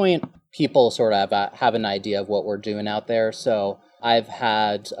 at this point, people sort of have an idea of what we're doing out there. So I've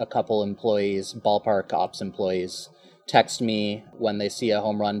had a couple employees, ballpark ops employees, text me when they see a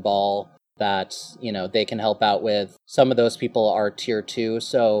home run ball that, you know, they can help out with. Some of those people are tier 2.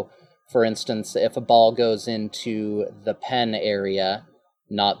 So, for instance, if a ball goes into the pen area,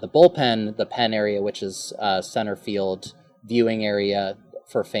 not the bullpen, the pen area, which is center field viewing area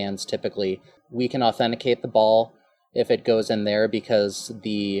for fans typically, we can authenticate the ball if it goes in there because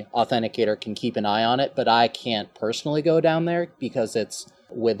the authenticator can keep an eye on it, but I can't personally go down there because it's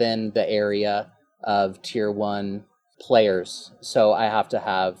within the area of tier 1 players. So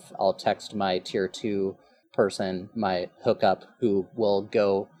I'll text my tier 2 person, my hookup, who will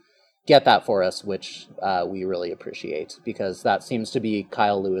go get that for us, which we really appreciate because that seems to be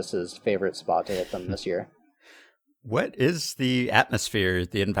Kyle Lewis's favorite spot to hit them this year. What is the atmosphere,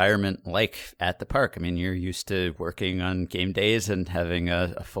 the environment like at the park? I mean, you're used to working on game days and having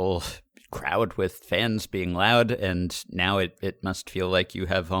a full crowd with fans being loud, and now it must feel like you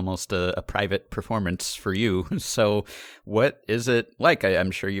have almost a private performance for you. So what is it like? I'm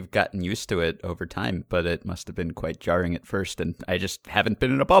sure you've gotten used to it over time, but it must have been quite jarring at first, and I just haven't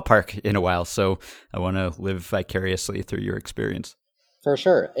been in a ballpark in a while, so I want to live vicariously through your experience. For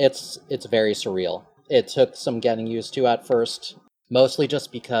sure. It's very surreal. It took some getting used to at first, mostly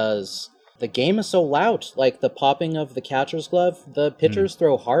just because the game is so loud. Like the popping of the catcher's glove, the pitchers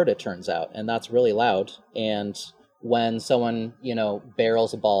throw hard, it turns out, and that's really loud. And when someone,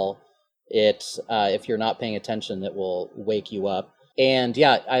 barrels a ball, if you're not paying attention, it will wake you up. And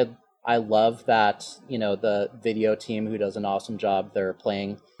yeah, I love that, the video team who does an awesome job. They're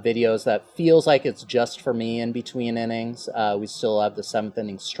playing videos that feels like it's just for me in between innings. We still have the 7th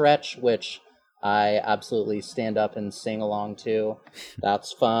inning stretch, which I absolutely stand up and sing along to.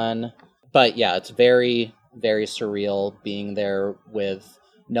 That's fun. But yeah, it's very, very surreal being there with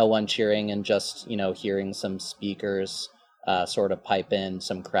no one cheering and just, hearing some speakers sort of pipe in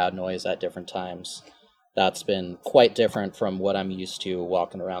some crowd noise at different times. That's been quite different from what I'm used to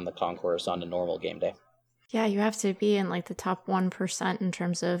walking around the concourse on a normal game day. Yeah, you have to be in like the top 1% in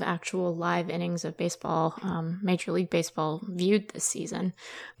terms of actual live innings of baseball, Major League Baseball viewed this season.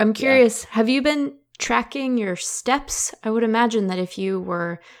 I'm curious, have you been tracking your steps? I would imagine that if you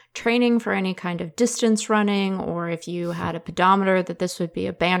were training for any kind of distance running or if you had a pedometer, that this would be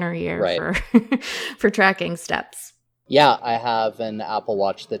a banner year for tracking steps. Yeah, I have an Apple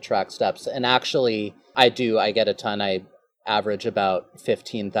Watch that tracks steps. And actually, I get a ton. I average about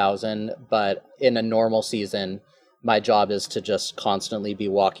 15,000, but in a normal season, my job is to just constantly be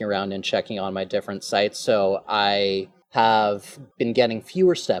walking around and checking on my different sites. So I have been getting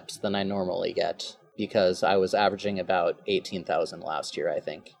fewer steps than I normally get because I was averaging about 18,000 last year, I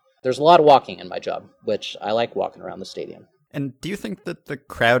think. There's a lot of walking in my job, which I like walking around the stadium. And do you think that the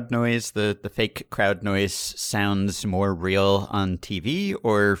crowd noise, the fake crowd noise, sounds more real on TV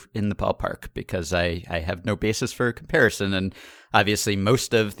or in the ballpark? Because I have no basis for comparison. And obviously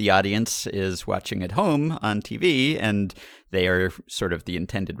most of the audience is watching at home on TV, and they are sort of the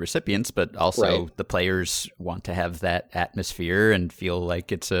intended recipients, but also the players want to have that atmosphere and feel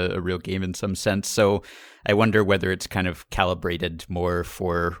like it's a real game in some sense. So I wonder whether it's kind of calibrated more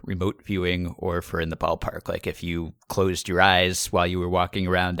for remote viewing or for in the ballpark. Like if you closed your eyes while you were walking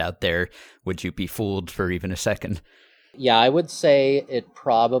around out there, would you be fooled for even a second? Yeah, I would say it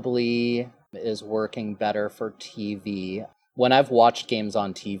probably is working better for TV. When I've watched games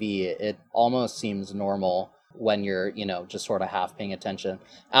on TV, it almost seems normal when you're, just sort of half paying attention.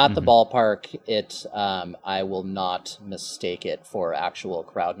 At the ballpark, I will not mistake it for actual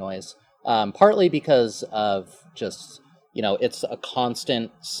crowd noise. partly because of just, it's a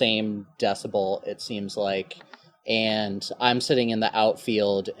constant same decibel, it seems like. And I'm sitting in the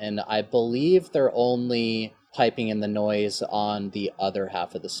outfield, and I believe they're only piping in the noise on the other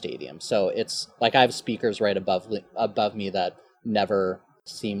half of the stadium. So it's like I have speakers right above me that never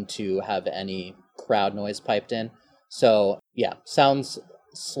seem to have any crowd noise piped in. So yeah, sounds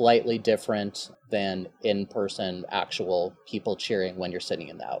slightly different than in-person actual people cheering when you're sitting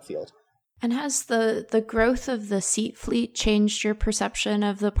in the outfield. And has the growth of the seat fleet changed your perception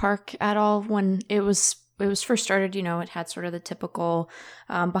of the park at all? When it was first started, it had sort of the typical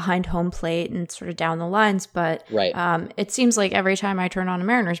behind home plate and sort of down the lines. But right. It seems like every time I turn on a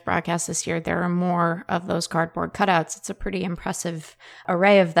Mariners broadcast this year, there are more of those cardboard cutouts. It's a pretty impressive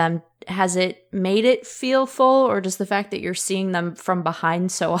array of them. Has it made it feel full, or does the fact that you're seeing them from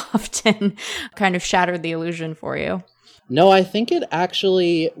behind so often kind of shatter the illusion for you? No, I think it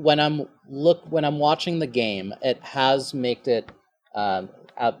actually, when I'm watching the game, it has made it,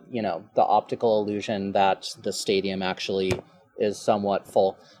 the optical illusion that the stadium actually is somewhat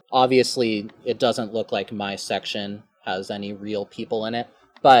full. Obviously, it doesn't look like my section has any real people in it,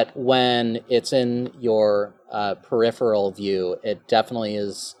 but when it's in your peripheral view, it definitely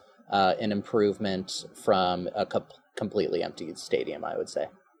is an improvement from a completely empty stadium, I would say.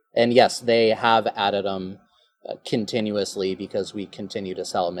 And yes, they have added them continuously because we continue to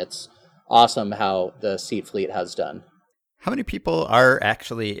sell them. It's awesome how the seat fleet has done. How many people are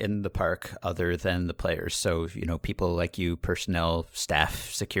actually in the park other than the players? So, people like you, personnel,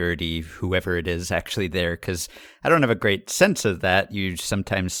 staff, security, whoever it is actually there, because I don't have a great sense of that. You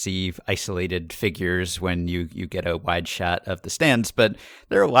sometimes see isolated figures when you get a wide shot of the stands, but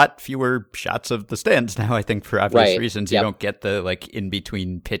there are a lot fewer shots of the stands now, I think, for obvious reasons. You don't get the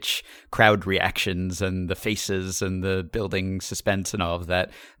in-between pitch crowd reactions and the faces and the building suspense and all of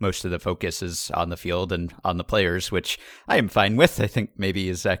that. Most of the focus is on the field and on the players, which I am fine with. I think maybe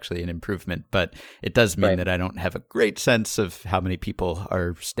is actually an improvement, but it does mean that I don't have a great sense of how many people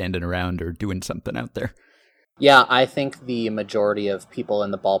are standing around or doing something out there. Yeah, I think the majority of people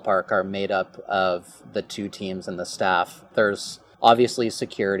in the ballpark are made up of the two teams and the staff. There's obviously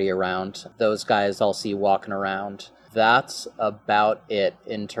security around. Those guys I'll see walking around. That's about it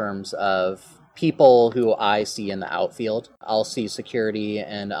in terms of people who I see in the outfield. I'll see security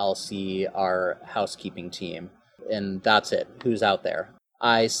and I'll see our housekeeping team. And that's it. Who's out there?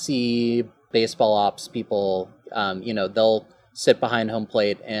 I see baseball ops people, they'll sit behind home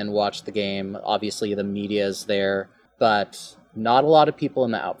plate and watch the game. Obviously, the media is there, but not a lot of people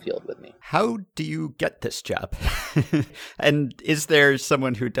in the outfield with me. How do you get this job? And is there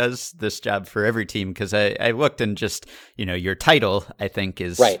someone who does this job for every team? Because I looked and just, your title, I think,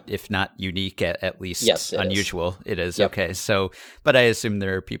 is, if not unique, at least unusual. It is. Yep. Okay. So, but I assume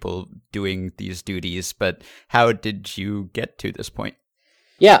there are people doing these duties. But how did you get to this point?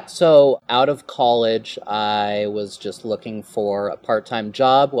 Yeah, so out of college, I was just looking for a part-time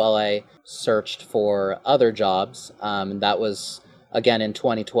job while I searched for other jobs. And that was, again, in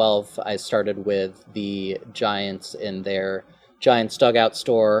 2012, I started with the Giants in their Giants dugout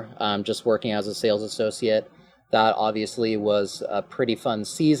store, just working as a sales associate. That obviously was a pretty fun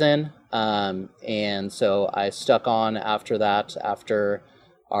season. And so I stuck on after that, after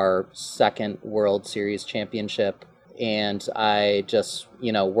our second World Series championship. And I just,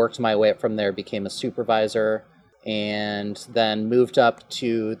 worked my way up from there, became a supervisor, and then moved up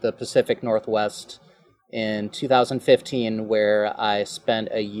to the Pacific Northwest in 2015, where I spent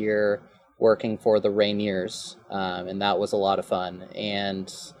a year working for the Rainiers, and that was a lot of fun.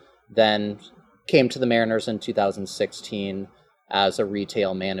 And then came to the Mariners in 2016 as a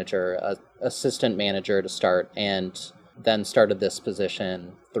retail manager, assistant manager to start, and then started this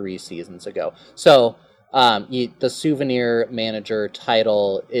position 3 seasons ago. So the souvenir manager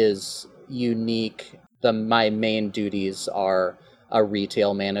title is unique. My main duties are a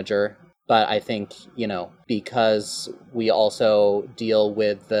retail manager, but I think, because we also deal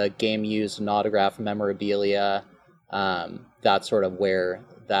with the game used and autograph memorabilia, that's sort of where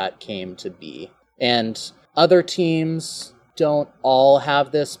that came to be. And other teams don't all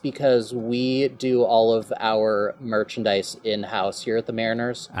have this because we do all of our merchandise in-house here at the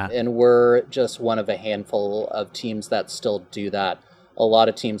Mariners, and we're just one of a handful of teams that still do that. A lot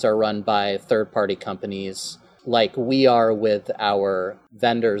of teams are run by third-party companies, like we are with our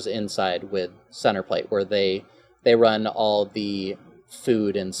vendors inside with Centerplate, where they run all the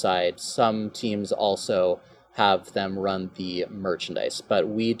food inside. Some teams also have them run the merchandise, but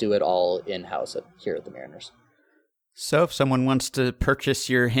we do it all in-house here at the Mariners. So if someone wants to purchase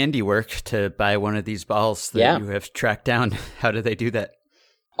your handiwork to buy one of these balls that you have tracked down, how do they do that?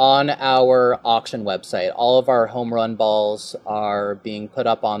 On our auction website. All of our home run balls are being put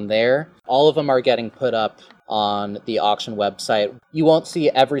up on there. All of them are getting put up on the auction website. You won't see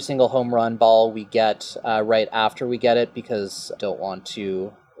every single home run ball we get right after we get it, because I don't want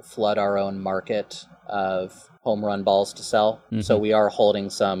to flood our own market of home run balls to sell. So we are holding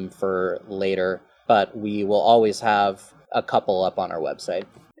some for later, but we will always have a couple up on our website.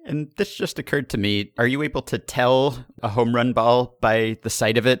 And this just occurred to me. Are you able to tell a home run ball by the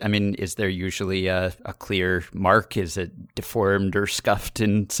sight of it? I mean, is there usually a clear mark? Is it deformed or scuffed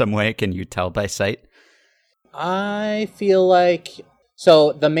in some way? Can you tell by sight? I feel like...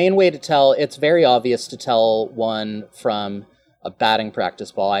 So the main way to tell, it's very obvious to tell one from a batting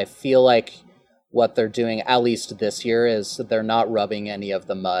practice ball. I feel like what they're doing, at least this year, is they're not rubbing any of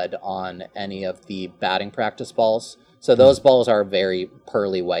the mud on any of the batting practice balls. So those balls are very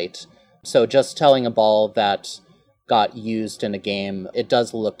pearly white. So just telling a ball that got used in a game, it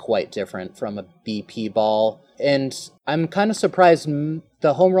does look quite different from a BP ball. And I'm kind of surprised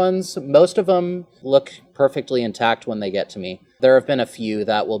the home runs, most of them look perfectly intact when they get to me. There have been a few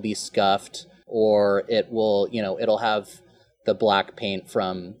that will be scuffed, or it will, it'll have the black paint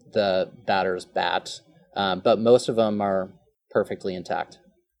from the batter's bat. But most of them are perfectly intact.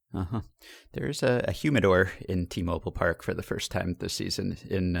 There's a humidor in T-Mobile Park for the first time this season.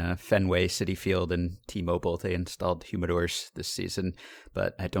 In Fenway, Citi Field, and T-Mobile, they installed humidors this season,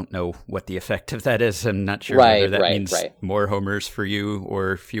 but I don't know what the effect of that is. I'm not sure whether that means more homers for you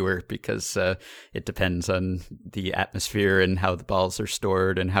or fewer, because it depends on the atmosphere and how the balls are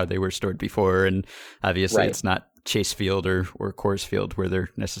stored and how they were stored before. And obviously it's not Chase Field or Coors Field where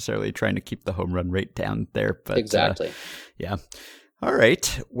they're necessarily trying to keep the home run rate down there. But exactly. Yeah. All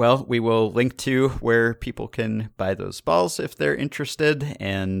right. Well, we will link to where people can buy those balls if they're interested,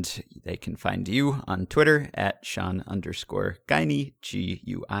 and they can find you on Twitter at Sean_Guiney,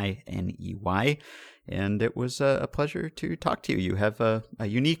 Guiney. And it was a pleasure to talk to you. You have a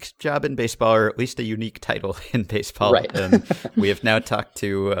unique job in baseball, or at least a unique title in baseball. Right. And we have now talked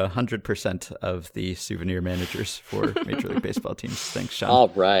to 100% of the souvenir managers for Major League Baseball teams. Thanks, Sean. All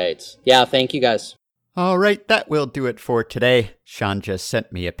right. Yeah, thank you guys. All right, that will do it for today. Sean just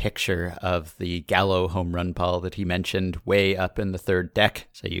sent me a picture of the Gallo home run ball that he mentioned way up in the third deck,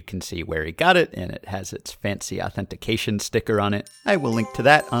 so you can see where he got it, and it has its fancy authentication sticker on it. I will link to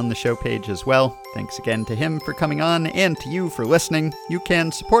that on the show page as well. Thanks again to him for coming on, and to you for listening. You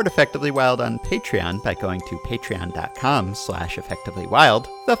can support Effectively Wild on Patreon by going to patreon.com/effectivelywild.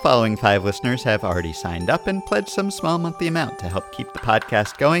 The following 5 listeners have already signed up and pledged some small monthly amount to help keep the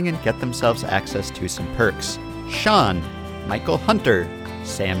podcast going and get themselves access to some perks. Sean, Michael Hunter,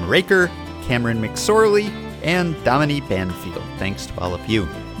 Sam Raker, Cameron McSorley, and Dominique Banfield. Thanks to all of you.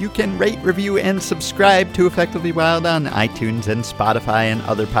 You can rate, review, and subscribe to Effectively Wild on iTunes and Spotify and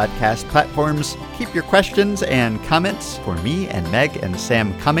other podcast platforms. Keep your questions and comments for me and Meg and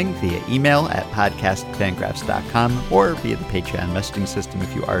Sam coming via email at podcast@fangraphs.com or via the Patreon messaging system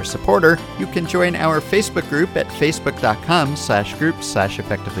if you are a supporter. You can join our Facebook group at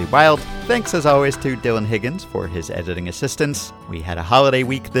facebook.com/groups/effectivelywild. Thanks as always to Dylan Higgins for his editing assistance. We had a holiday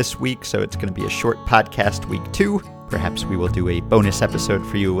week this week, so it's going to be a short podcast week 2. Perhaps we will do a bonus episode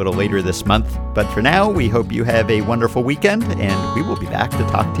for you a little later this month. But for now, we hope you have a wonderful weekend, and we will be back to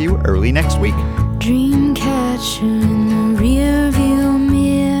talk to you early next week. Dreamcatcher in the rear view.